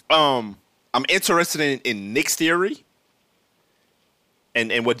 I'm interested in Nick's theory,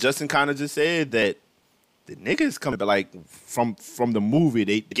 and what Justin kind of just said, that the niggas coming, but like from the movie,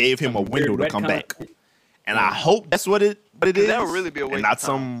 they gave him a window to come back, and I hope that's what it is. That would really be a waste and not of time.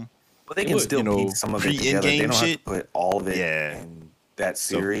 some. But they It can would, still you know, piece some of it together. They pre-in-game don't have shit. to put all of it Yeah. in that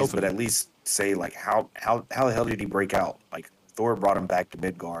So, series, hopefully. but at least say like how the hell did he break out? Like Thor brought him back to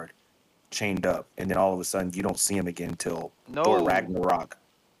Midgard, chained up, and then all of a sudden you don't see him again until No. Thor Ragnarok.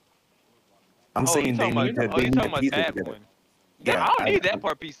 I'm Oh, saying you they talking need to about, oh, you talking about piece it that together. one? Yeah, Yeah, I don't I- need that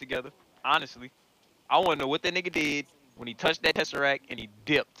part pieced together. Honestly, I want to know what that nigga did when he touched that tesseract and he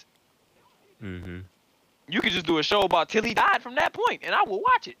dipped. Mm-hmm. You could just do a show about till he died from that point, and I will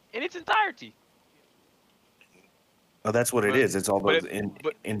watch it in its entirety. Oh, that's what it But- is. It's all but those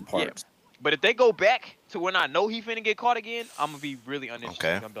but- in parts. But if they go back to when I know he finna get caught again, I'm gonna be really uninterested.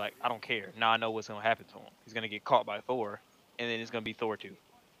 Okay. I'm gonna be like, I don't care. Now I know what's gonna happen to him. He's gonna get caught by Thor, and then it's gonna be Thor 2.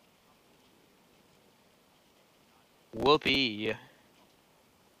 Whoopee.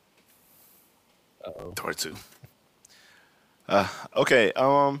 Uh-oh. Thor 2. Okay.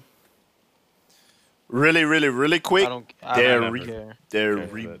 Really quick. I They're don't re- care. They're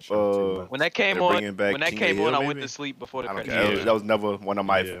Okay, re- that show's too much. When that came They're on, bringing back when that King came of on, Hill, I went maybe? to sleep before the I don't credits. care. Yeah. That was never one of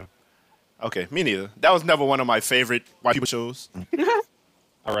my. Yeah. Okay, me neither. That was never one of my favorite white people shows.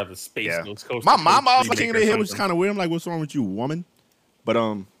 I'd rather Space Yeah. Ghost Coast. My to mom Coast also remake King of or the Hill, which is something. kind of weird. I'm like, what's wrong with you, woman? But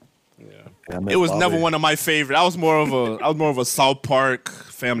Yeah. it was never one of my favorite. I was more of a South Park,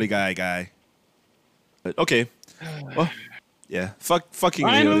 Family Guy. But okay. Well, yeah. Fuck King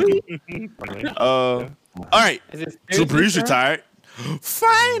of the Hill. Finally. All right. Is it Drew Brees this time? retired.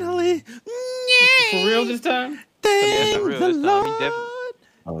 Finally. For real this time? Yeah, Thank for real the this time. He Lord. definitely-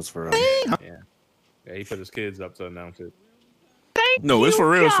 That was for Yeah, he put his kids up to announce it. No, it's for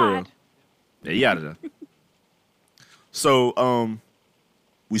real. It's for real. Yeah, you out of there. So,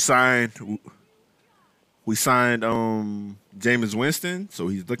 we signed Jameis Winston, so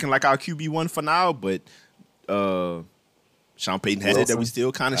he's looking like our QB1 for now. But Sean Payton had it that we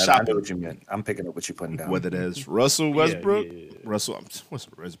still kind of I know shopping. what you meant. I'm picking up what you're putting down. Whether that's Russell Westbrook, Yeah.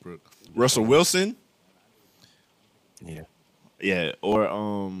 Russell Wilson, Yeah. yeah, or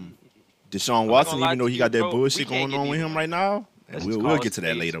Deshaun not Watson, gonna lie even though to he you, got that bro, bullshit we can't going on get with him neither right now. And Let's we'll just call get a to that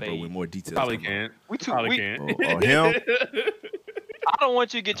spade a later, bro, spade. with more details. Probably on that. can't. We too. Probably We, can't. Or him. I don't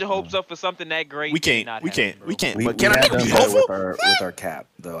want you to get your hopes up for something that great. We and can't. not We happen, can't. bro. We can't. We, But we can I have nigga done be better hopeful? with our cap,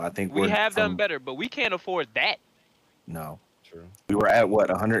 though. I think We we're have done from- better, but we can't afford that. No, True. we were at what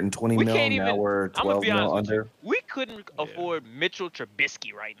 120 We mil. can't Now even. we're I'm gonna 12 be mil honest with under. you. We couldn't afford Mitchell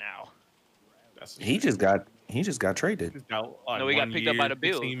Trubisky right now. That's He just got traded. He's got, like, No, he got 1 picked up by year, the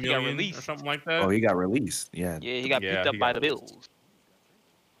Bills. 15 He got million released. or something like that. Oh, he got released. Yeah. Yeah, he got Yeah, picked up he by got the released. Bills.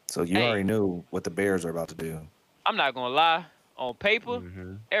 So you Hey. already knew what the Bears are about to do. I'm not gonna lie. On paper,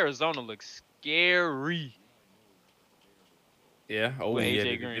 Mhm. Arizona looks scary. Yeah. Oh, With yeah. AJ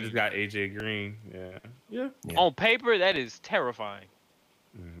They Green. just got AJ Green. Yeah. Yeah. Yeah. On paper, that is terrifying.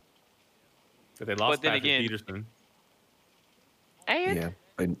 But they lost But then Patrick again- Peterson. And Yeah,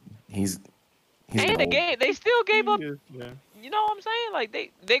 but he's and the old. game, they still gave up. Yeah. You know what I'm saying? Like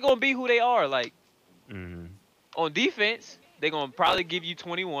they gonna be who they are. Like Mhm. on defense, they gonna probably give you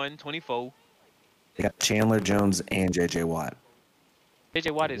 21, 24. They got Chandler Jones and JJ Watt.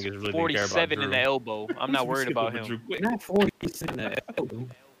 JJ Watt is Niggas really didn't care about 47 in Drew. the elbow. I'm not worried about him. Drew quick. Not 40% of that.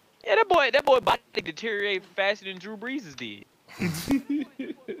 Yeah, that boy body deteriorate faster than Drew Brees' did.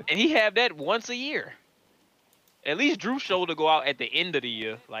 And he have that once a year. At least Drew's shoulder go out at the end of the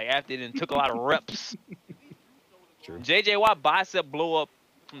year, like after it took a lot of reps. True. JJ Watt bicep blow up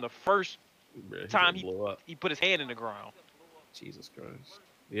from the first Bruh, time gonna blow up. he put his hand in the ground. Jesus Christ.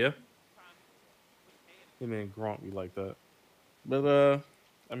 Yeah. Him and Gronk be like that. But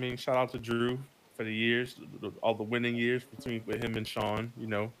I mean, shout out to Drew for the years, all the winning years with him and Sean. You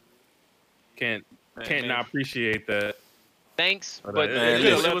know, can't Man, not appreciate that. Thanks, But, but it, you Man, it, could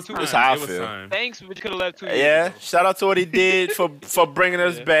have was- it left was two. time. That's how I It was feel. time. Thanks, but you could have left 2 years Yeah, ago. shout out to what he did for bringing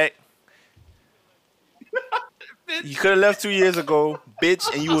us Yeah. back. You could have left 2 years ago,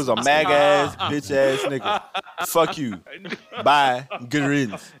 bitch, and you was a mag ass, bitch ass nigga. Fuck you. Bye. Good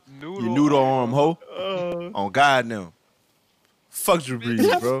riddance. You noodle arm hoe. On God now. Fuck Drew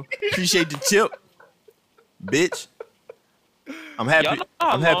Brees, bro. Appreciate the chip, bitch. I'm happy. Y'all know how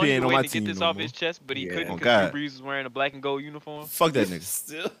I'm long happy he ain't on waited my to get team this no off more. his chest, but he Yeah. couldn't Oh, because God. Drew Brees was wearing a black and gold uniform. Fuck that nigga.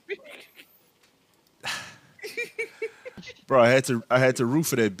 Still. Bro, I had to root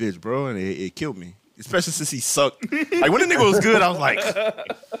for that bitch, bro, and it killed me. Especially since he sucked. Like when the nigga was good, I was like,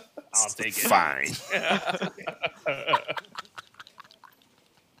 I'll take it. fine.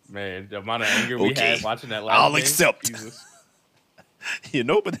 Man, the amount of anger we Okay. had watching that last I'll game, accept. Jesus. You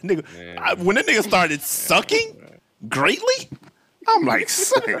know, but the nigga, Man. when the nigga started sucking greatly, I'm like,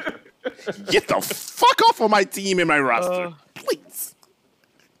 son, get the fuck off of my team and my roster, please.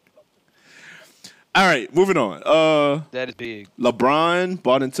 All right, moving on. That is big. LeBron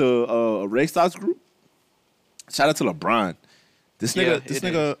bought into a Red Sox group. Shout out to LeBron. This Yeah, nigga, it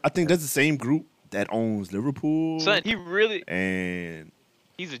is. I think that's the same group that owns Liverpool Son, he really, and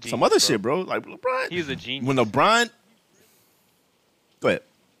he's a genius. some other bro. shit, bro. Like LeBron. He's a genius. When LeBron, go ahead.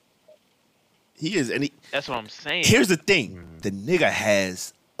 He is, and he, That's what I'm saying. here's the thing: the nigga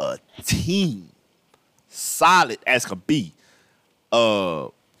has a team, solid as could be.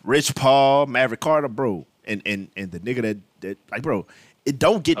 Rich Paul, Maverick Carter, bro, and the nigga that like, bro, it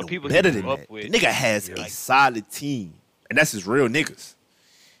don't get no people he better grew than up that. with. The nigga has a Like- solid team, and that's his real niggas.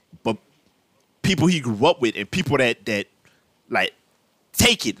 But people he grew up with and people that like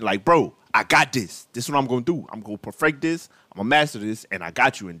take it, like, bro, I got this. This is what I'm gonna do. I'm gonna perfect this. I'm gonna master this, and I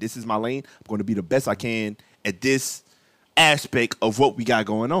got you. And this is my lane. I'm gonna be the best I can at this aspect of what we got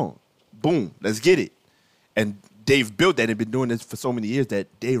going on. Boom, let's get it. And they've built that and been doing this for so many years that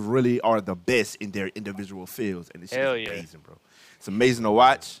they really are the best in their individual fields. And it's Hell just yeah. amazing, bro. It's amazing to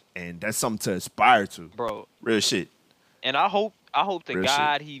watch, and that's something to aspire to. Bro. Real shit. And I hope to Real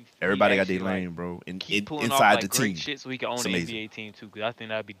God shit. he Everybody got actually, their lane, bro. keep pulling Inside off like the great team. shit so he can own It's the amazing. NBA team too. Because I think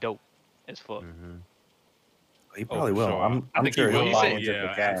that'd be dope as fuck. He probably for will. sure. I'm I think sure he will. he'll He buy said- into Yeah, the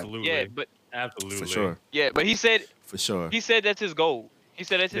guy. absolutely. Yeah, but Absolutely. For sure. but he said For sure. that's his goal. He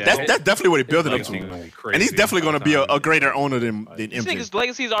said that's his Yeah. goal. That's definitely what he's building up Legacy to. gonna be And he's crazy definitely going to be a sometime. greater owner than This MJ. nigga's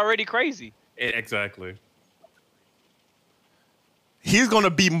legacy is already crazy. Exactly. He's going to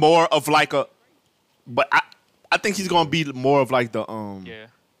be more of like a, but I think he's going to be more of like the Yeah.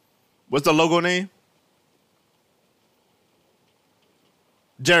 what's the logo name?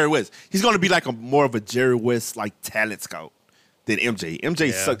 Jerry West. He's going to be like a more of a Jerry West like talent scout than MJ. MJ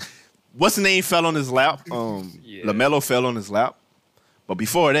Yeah. sucked. What's the name fell on his lap? Yeah. LaMelo fell on his lap. But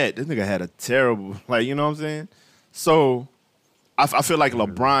before that, this nigga had a terrible, like, you know what I'm saying? So I feel like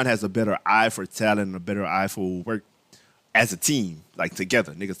LeBron has a better eye for talent and a better eye for work as a team, like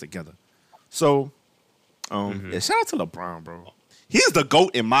together, niggas together. So, yeah, shout out to LeBron, bro. He's the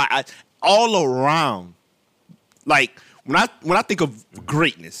GOAT in my eye, all around. Like, when I think of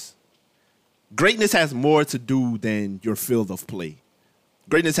greatness has more to do than your field of play.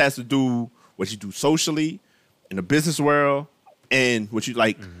 Greatness has to do what you do socially, in the business world, and what you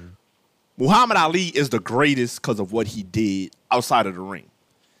like. Muhammad Ali is the greatest because of what he did outside of the ring.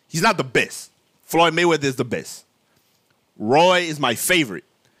 He's not the best. Floyd Mayweather is the best. Roy is my favorite.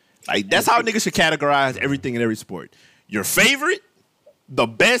 Like, that's how niggas should categorize everything in every sport. Your favorite, the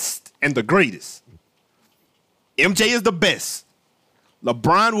best, and the greatest. MJ is the best.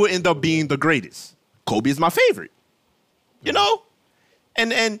 LeBron will end up being the greatest. Kobe is my favorite. You know?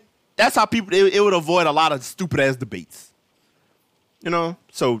 And that's how people, it would avoid a lot of stupid ass debates. You know?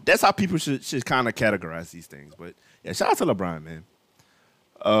 So that's how people should kind of categorize these things. But yeah, shout out to LeBron, man.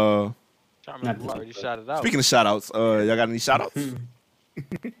 I remember we already shouted out. Speaking of shout outs, y'all got any shout outs?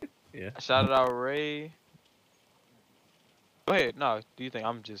 I shouted out Ray. Go ahead. No, do you think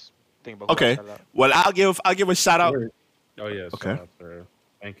I'm just thinking about who I Okay. shouted out? Well, I'll give a shout out. Oh yeah. Okay. Shout out, sir.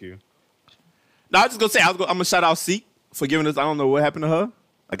 Thank you. No, I was just gonna say I'm gonna shout out Seek for giving us. I don't know what happened to her.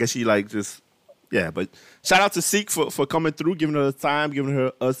 I guess she like just but shout out to Seek for coming through, giving her time, giving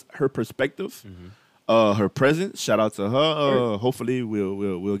us her perspective, her presence. Shout out to her. Hopefully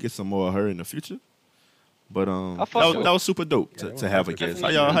we'll get some more of her in the future. But that was super dope to have a guest. How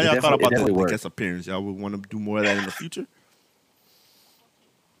y'all thought about the guest appearance? Y'all would want to do more of that in the future?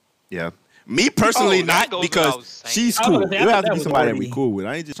 Yeah. Me personally, Oh, that not goes because without saying. she's I was cool. gonna say, I It thought has to that be was somebody that we already- cool with.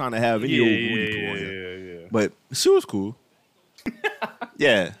 I ain't just trying to have any old booty boy. Yeah. But she was cool.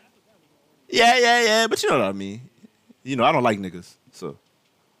 Yeah. But you know what I mean. You know, I don't like niggas. So,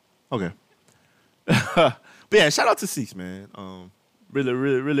 okay. But yeah, shout out to Six, man.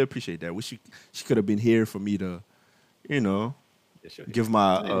 Really appreciate that. Wish she could have been here for me to, you know, give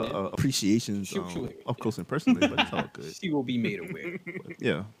my appreciations She'll- up close and personally. But it's all good. She will be made aware. But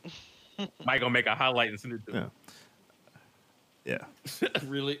yeah, Mike gonna make a highlight and send it to him. yeah.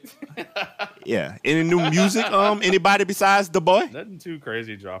 Really? Yeah. Any new music? Anybody besides the boy? Nothing too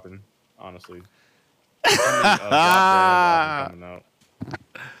crazy dropping, honestly. I mean, coming out.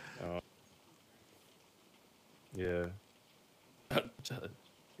 Yeah.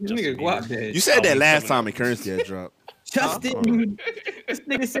 This nigga go out there. You said that he's last coming time in currency had dropped. Justin, this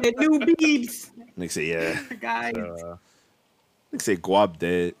nigga said new beeps, Nigga said, yeah. guys. Nigga said Guap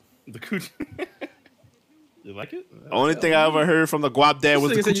dead. The coochie. You like it? Only thing I ever heard from the Guap dad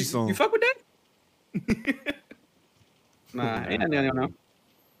was the This nigga said, Coochie song. You fuck with that? Nah, no.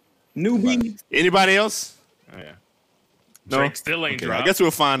 New beeps. Anybody else? Oh, yeah. No? Drake still ain't Okay, dropped. I guess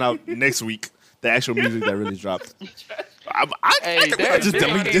we'll find out next week the actual music that really dropped. I Hey, think we there could just there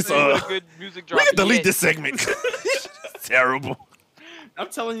delete ain't this. no good music We dropping can delete yet. this segment. Terrible. I'm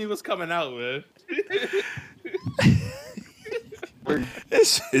telling you what's coming out, man.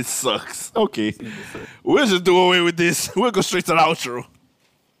 This shit sucks. Okay. We'll just do away with this. We'll go straight to the outro.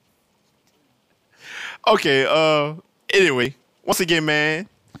 Okay, anyway, once again, man,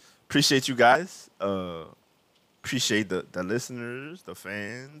 appreciate you guys. Appreciate the listeners, the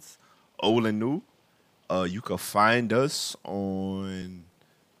fans, old and new. You can find us on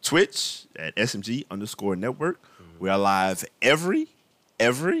Twitch at SMG_network. We are live every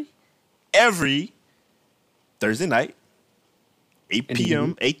Thursday night, 8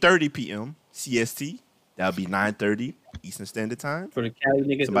 p.m., 8:30 p.m. CST. That'll be 9:30 Eastern Standard Time. For the Cali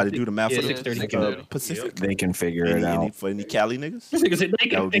niggas. Somebody do the math for the 6:30. Pacific. They can figure it out. For any Cali niggas. This nigga said they That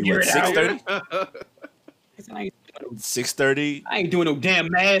can would be figure what, it out. 6:30? He said, 6:30. I ain't doing no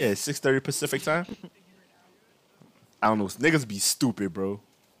damn math. Yeah, 6:30 Pacific time. I don't know. Niggas be stupid, bro.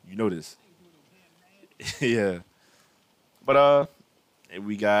 You know this. Yeah. But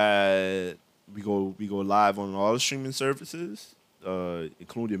we go live on all the streaming services,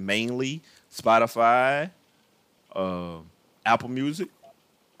 including mainly Spotify, Apple Music.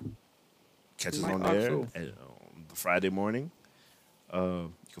 Catch us on there also. on the Friday morning.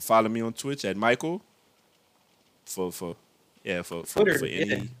 You can follow me on Twitch at Michael for any Twitter,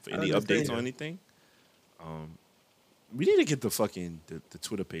 yeah. updates or anything. We need to get the fucking the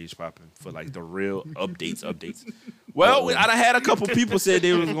Twitter page popping for like the real updates. Well, I done had a couple people said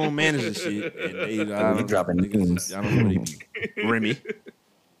they was gonna manage the shit, and they I We don't, dropping niggas- names. I don't know what they be. Remy.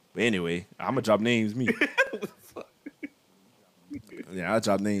 But anyway, I'm gonna drop names. Me. Yeah, I'll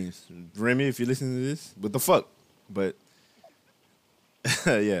drop names. Remy, if you're listening to this, what the fuck? But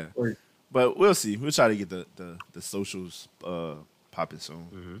yeah. Word. But we'll see. We'll try to get the socials popping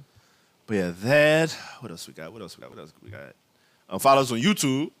soon. But yeah, what else we got? Follow us on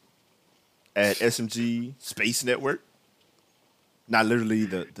YouTube at SMG Space Network. Not literally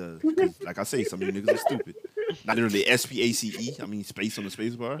the 'cause like I say, some of you niggas are stupid. Not literally SPACE. I mean space on the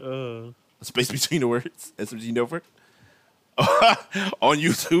space bar. A space between the words. SMG Network. On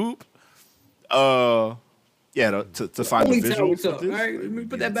YouTube. Yeah, to find Only the Tower visuals. Talk. of this. All right, let me We put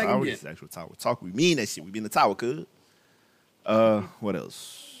be in that the back tower. again. This is actual Tower Talk. We mean that shit. We be in the tower, cuz. What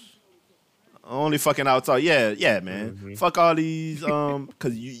else? Only fucking out talk. Yeah, man. Fuck all these.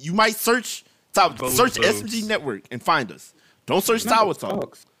 Cause you might search search SMG Network and find us. Don't search Tower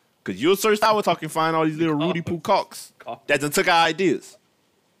Talk. Cause you'll search Tower Talk and find all these little Rudy Poo cocks that done took our ideas.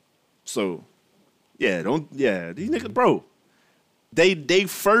 So, yeah, these niggas, bro. They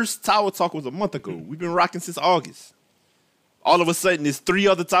first Tower Talk was a month ago. We've been rocking since August. All of a sudden, there's 3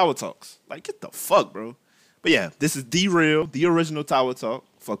 other Tower Talks. Like, get the fuck, bro. But yeah, this is the original Tower Talk.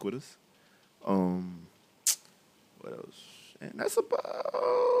 Fuck with us. What else? And that's about.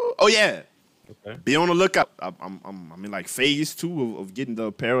 Oh yeah. Okay. Be on the lookout. I'm in like phase 2 of getting the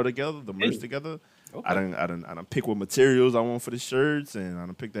apparel together, the merch together. Okay. I done pick what materials I want for the shirts, and I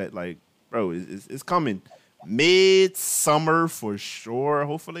done pick that like, bro, it's coming mid-summer for sure.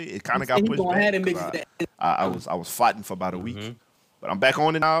 Hopefully, it kind of got pushed Go ahead back. and mix 'Cause that. I was fighting for about a week, but I'm back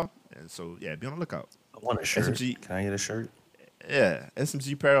on it now, and so yeah, be on the lookout. I want a shirt. SMG. Can I get a shirt? Yeah,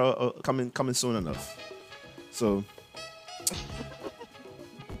 SMG apparel coming soon enough. So,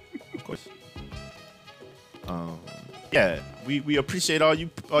 of course. Yeah, we appreciate all you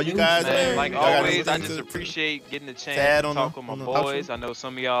guys, Man, man. like Y'all got always, I anything just to- appreciate getting the chance add to on talk the- with my on the boys. outro? I know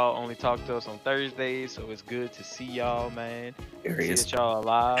some of y'all only talk to us on Thursdays, so it's good to see y'all, man. There he See is. that y'all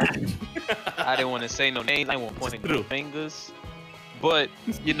alive. I didn't want to say no names. I didn't want to point no fingers. But,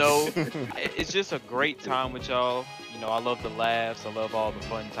 you know, it's just a great time with y'all. You know, I love the laughs. I love all the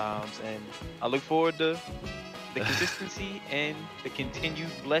fun times. And I look forward to the consistency and the continued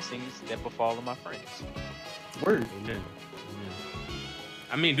blessings that befall my friends. Word. Amen. Amen.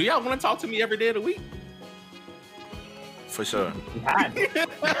 I mean, do y'all want to talk to me every day of the week? For sure. God.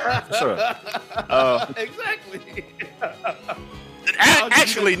 For sure. Exactly.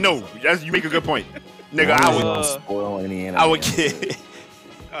 Actually, no. You make a good point. Nigga, I We would. don't spoil any anime. I would get.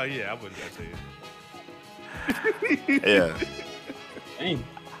 Oh yeah, I wouldn't say it. Yeah. Dang.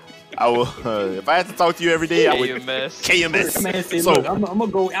 I will. If I had to talk to you every day, I would. KMS. KMS. Man, say, So look, I'm gonna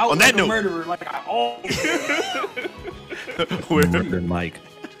go out on like that a note- murderer, like I always. we're- Murder Mike.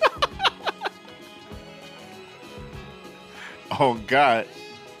 Oh God.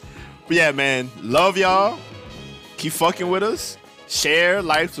 But yeah, man. Love y'all. Keep fucking with us. Share,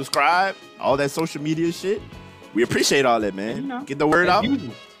 like, subscribe, all that social media shit. We appreciate all that, man. You know, Get the word as out.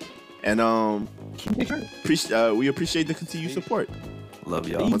 usual. And Keep it true. we appreciate the continued support. Love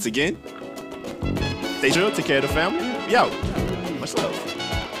y'all. Once again, stay chill, take care of the family. We out. Much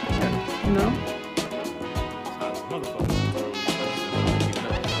love. You know.